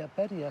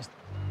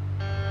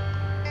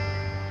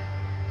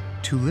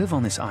 To live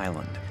on this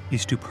island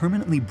is to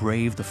permanently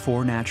brave the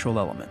four natural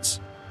elements: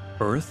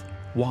 earth,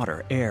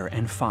 water, air,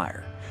 and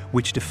fire,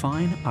 which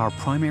define our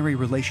primary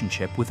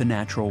relationship with the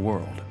natural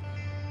world.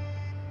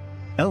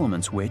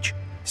 Elements which,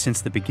 since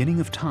the beginning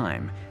of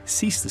time,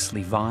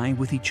 ceaselessly vie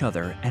with each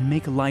other and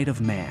make light of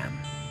man.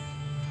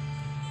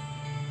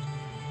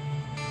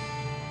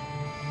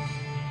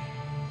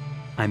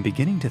 I'm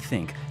beginning to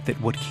think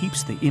that what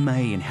keeps the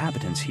Imae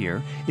inhabitants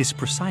here is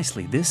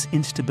precisely this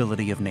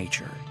instability of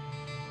nature.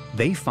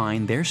 They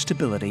find their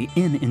stability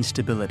in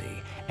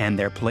instability and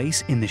their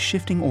place in the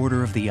shifting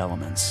order of the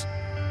elements.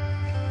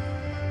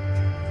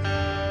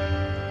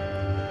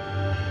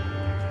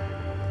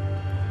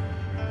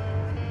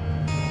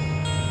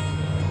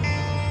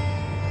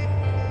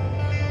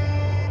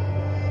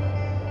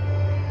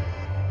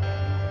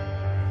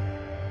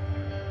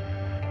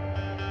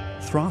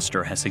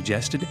 Throster has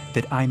suggested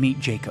that I meet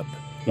Jacob,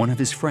 one of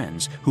his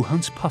friends who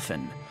hunts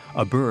puffin,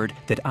 a bird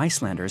that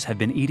Icelanders have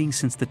been eating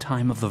since the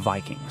time of the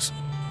Vikings.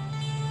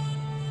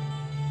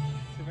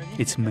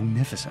 It's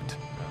magnificent.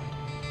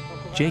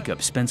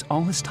 Jacob spends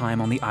all his time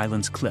on the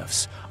island's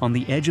cliffs, on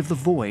the edge of the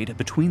void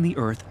between the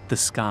earth, the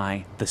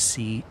sky, the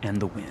sea, and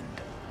the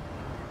wind.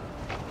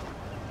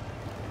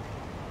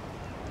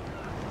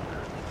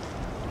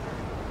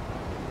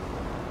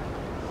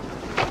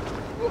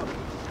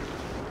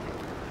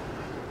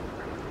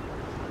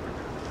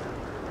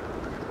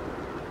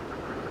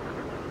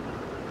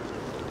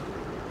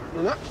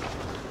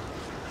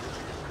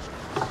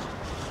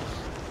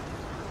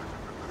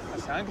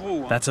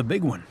 That's a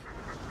big one.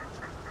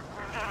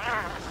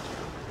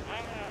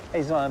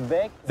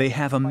 They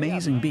have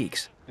amazing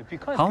beaks.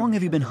 How long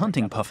have you been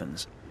hunting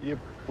puffins?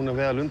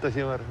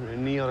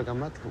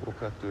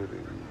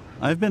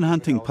 I've been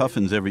hunting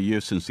puffins every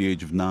year since the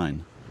age of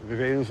 9.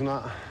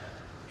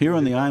 Here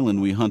on the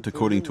island, we hunt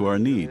according to our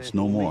needs,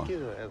 no more.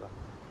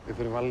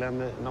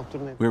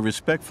 We're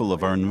respectful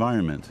of our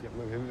environment.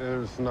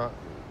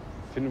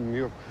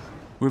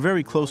 We're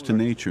very close to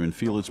nature and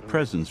feel its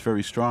presence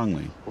very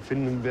strongly.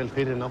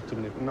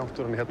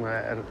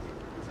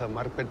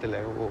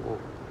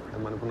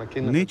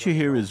 Nature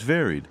here is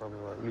varied,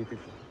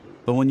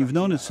 but when you've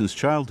known it since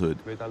childhood,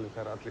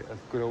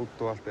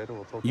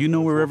 you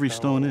know where every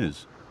stone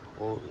is.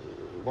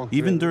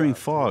 Even during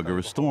fog or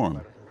a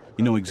storm,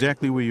 you know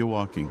exactly where you're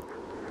walking.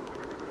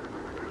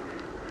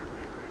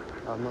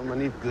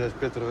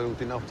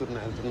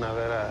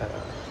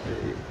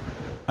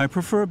 I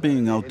prefer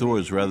being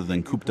outdoors rather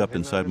than cooped up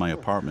inside my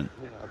apartment.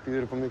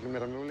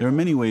 There are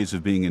many ways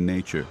of being in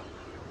nature.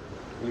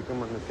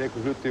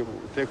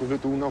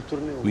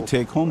 We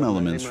take home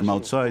elements from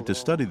outside to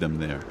study them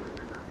there.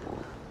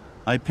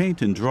 I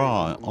paint and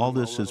draw all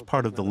this as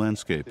part of the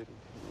landscape.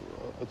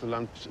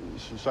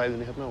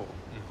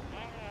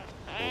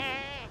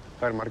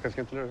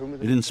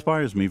 It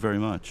inspires me very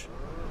much.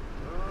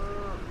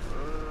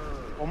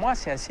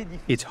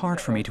 It's hard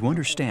for me to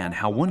understand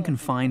how one can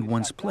find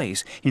one's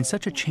place in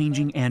such a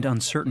changing and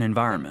uncertain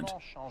environment.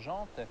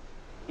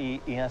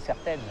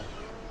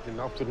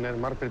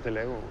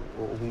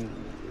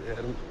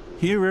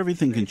 Here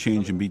everything can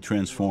change and be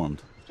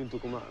transformed.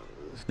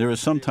 There are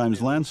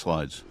sometimes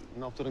landslides.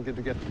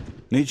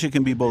 Nature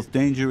can be both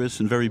dangerous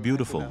and very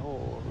beautiful.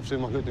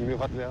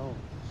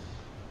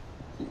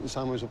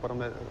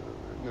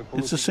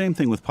 It's the same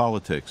thing with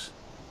politics.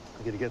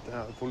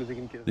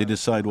 They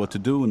decide what to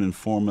do and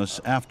inform us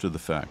after the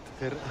fact.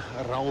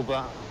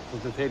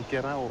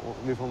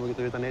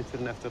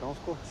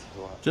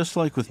 Just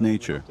like with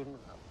nature.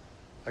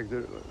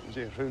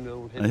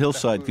 A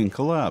hillside can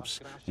collapse,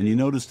 and you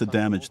notice the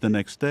damage the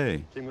next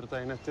day.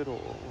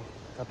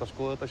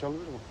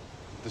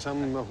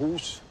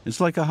 It's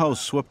like a house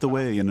swept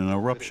away in an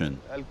eruption.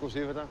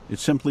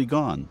 It's simply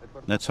gone.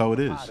 That's how it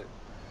is.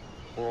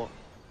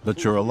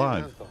 But you're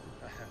alive.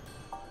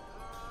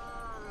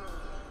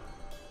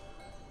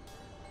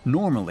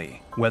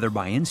 Normally, whether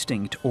by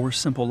instinct or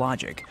simple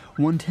logic,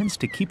 one tends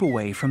to keep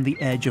away from the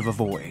edge of a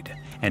void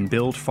and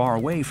build far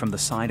away from the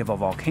side of a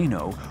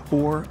volcano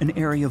or an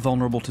area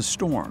vulnerable to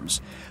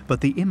storms.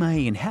 But the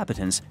MIA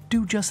inhabitants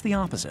do just the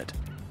opposite.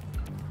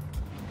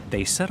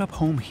 They set up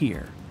home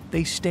here.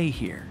 They stay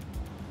here.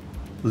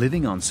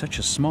 Living on such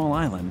a small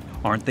island,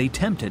 aren't they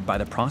tempted by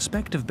the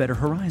prospect of better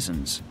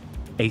horizons?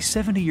 A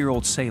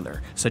 70-year-old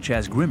sailor, such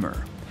as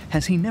Grimmer,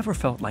 has he never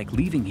felt like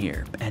leaving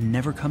here and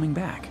never coming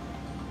back?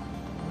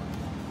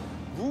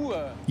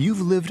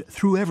 You've lived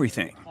through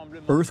everything.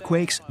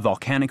 Earthquakes,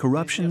 volcanic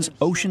eruptions,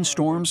 ocean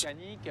storms.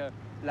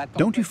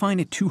 Don't you find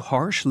it too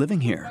harsh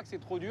living here?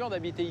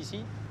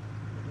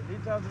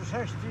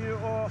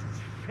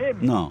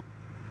 No.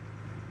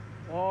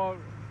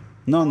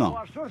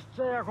 No.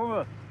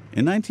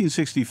 In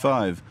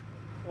 1965,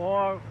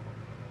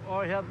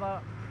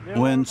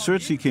 when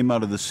Surtsey came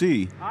out of the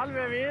sea,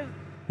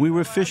 we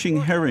were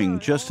fishing herring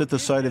just at the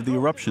site of the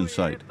eruption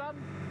site.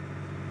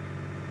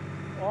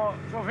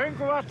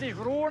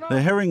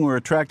 The herring were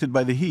attracted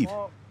by the heat.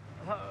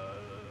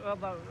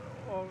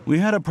 We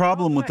had a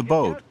problem with the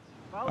boat,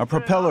 a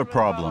propeller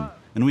problem,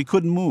 and we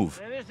couldn't move.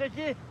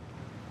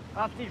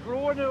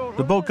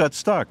 The boat got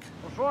stuck.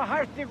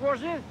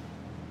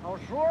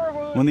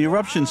 When the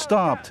eruption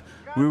stopped,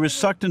 we were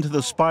sucked into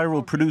the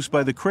spiral produced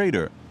by the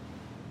crater.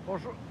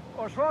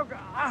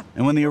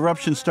 And when the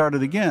eruption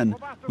started again,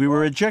 we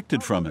were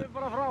ejected from it.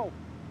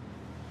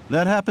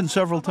 That happened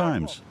several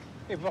times.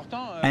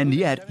 And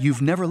yet,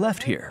 you've never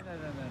left here.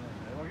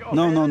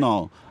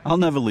 No. I'll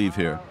never leave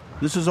here.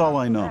 This is all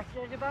I know.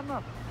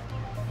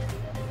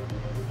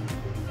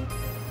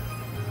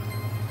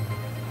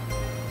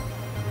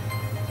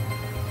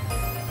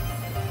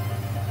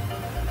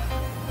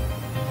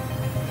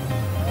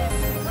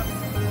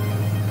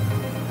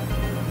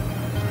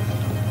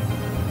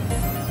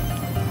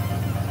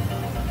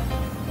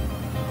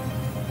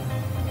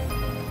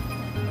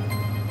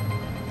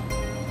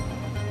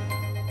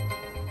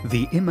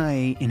 The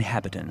MIA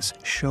inhabitants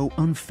show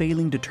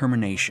unfailing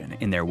determination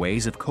in their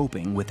ways of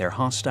coping with their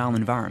hostile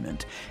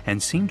environment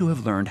and seem to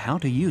have learned how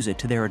to use it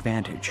to their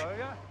advantage.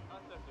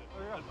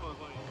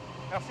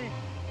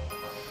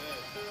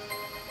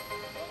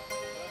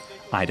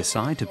 I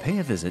decide to pay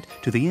a visit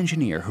to the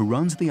engineer who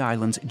runs the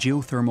island's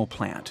geothermal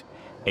plant,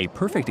 a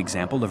perfect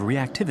example of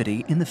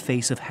reactivity in the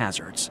face of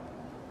hazards.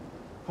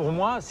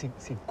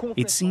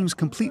 It seems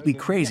completely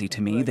crazy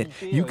to me that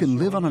you can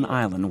live on an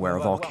island where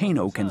a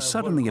volcano can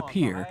suddenly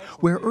appear,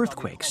 where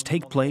earthquakes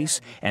take place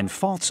and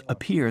faults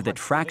appear that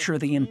fracture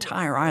the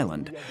entire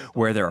island,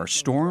 where there are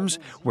storms,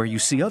 where you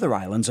see other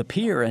islands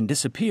appear and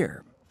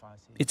disappear.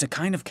 It's a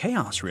kind of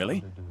chaos,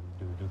 really.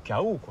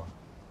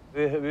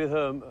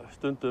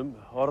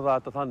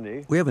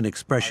 We have an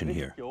expression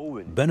here,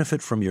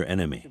 benefit from your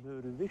enemy.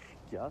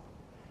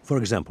 For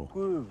example,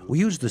 we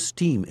use the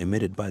steam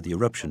emitted by the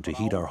eruption to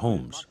heat our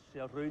homes.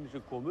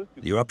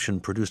 The eruption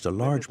produced a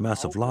large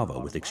mass of lava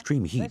with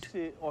extreme heat,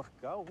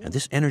 and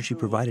this energy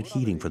provided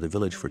heating for the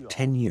village for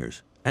 10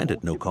 years, and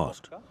at no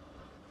cost.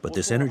 But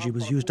this energy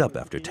was used up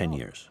after 10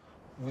 years.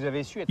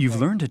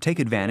 You've learned to take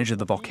advantage of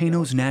the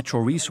volcano's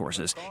natural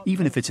resources,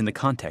 even if it's in the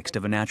context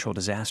of a natural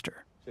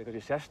disaster.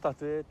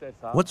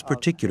 What's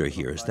particular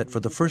here is that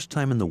for the first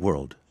time in the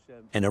world,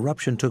 an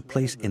eruption took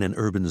place in an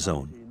urban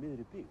zone.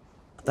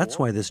 That's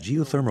why this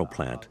geothermal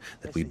plant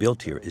that we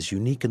built here is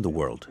unique in the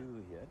world.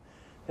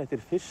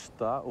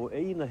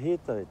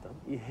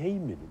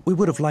 We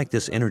would have liked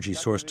this energy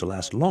source to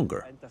last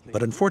longer,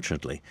 but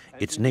unfortunately,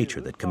 it's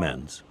nature that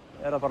commands.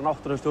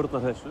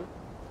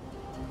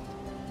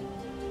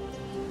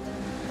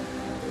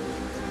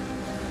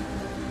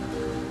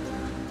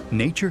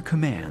 Nature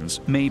commands,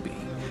 maybe,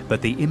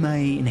 but the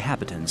Imae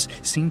inhabitants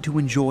seem to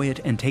enjoy it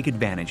and take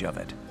advantage of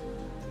it.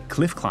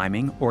 Cliff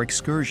climbing or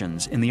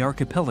excursions in the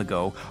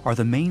archipelago are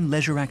the main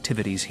leisure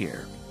activities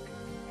here.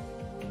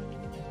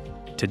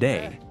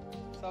 Today,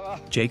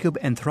 Jacob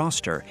and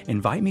Throster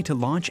invite me to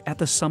launch at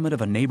the summit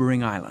of a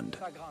neighboring island.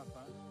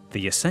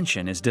 The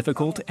ascension is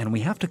difficult and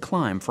we have to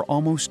climb for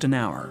almost an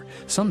hour,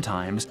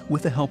 sometimes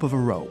with the help of a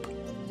rope.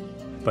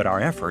 But our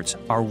efforts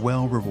are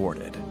well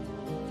rewarded.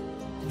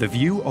 The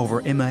view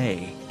over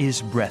Imae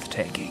is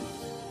breathtaking.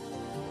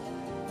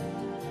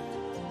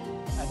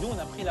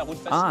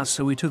 Ah,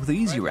 so we took the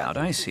easy route,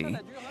 I see.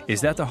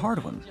 Is that the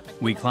hard one?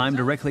 We climb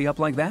directly up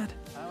like that?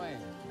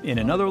 In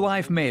another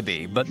life,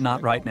 maybe, but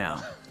not right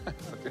now.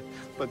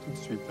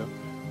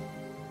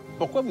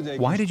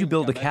 Why did you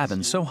build a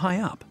cabin so high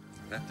up?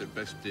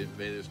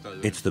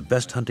 It's the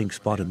best hunting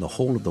spot in the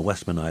whole of the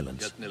Westman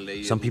Islands.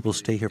 Some people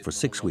stay here for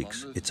 6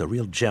 weeks. It's a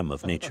real gem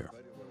of nature.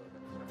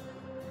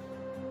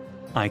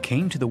 I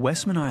came to the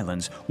Westman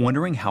Islands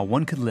wondering how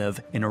one could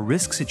live in a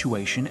risk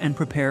situation and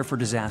prepare for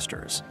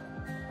disasters.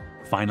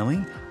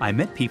 Finally, I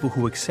met people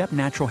who accept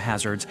natural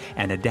hazards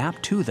and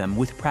adapt to them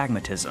with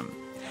pragmatism.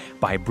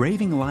 By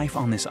braving life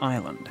on this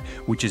island,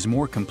 which is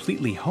more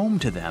completely home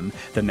to them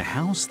than the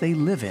house they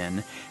live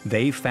in,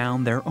 they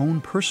found their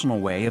own personal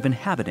way of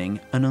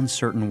inhabiting an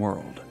uncertain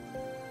world.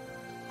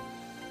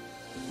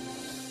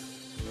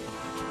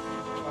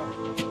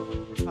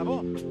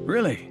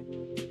 Really?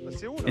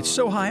 It's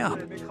so high up.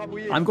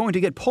 I'm going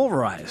to get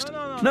pulverized.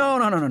 No.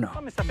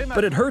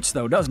 But it hurts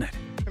though, doesn't it?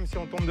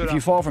 If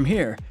you fall from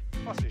here,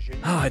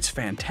 oh, it's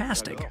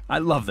fantastic. I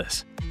love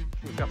this.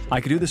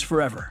 I could do this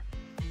forever.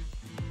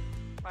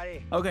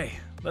 Okay,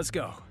 let's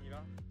go.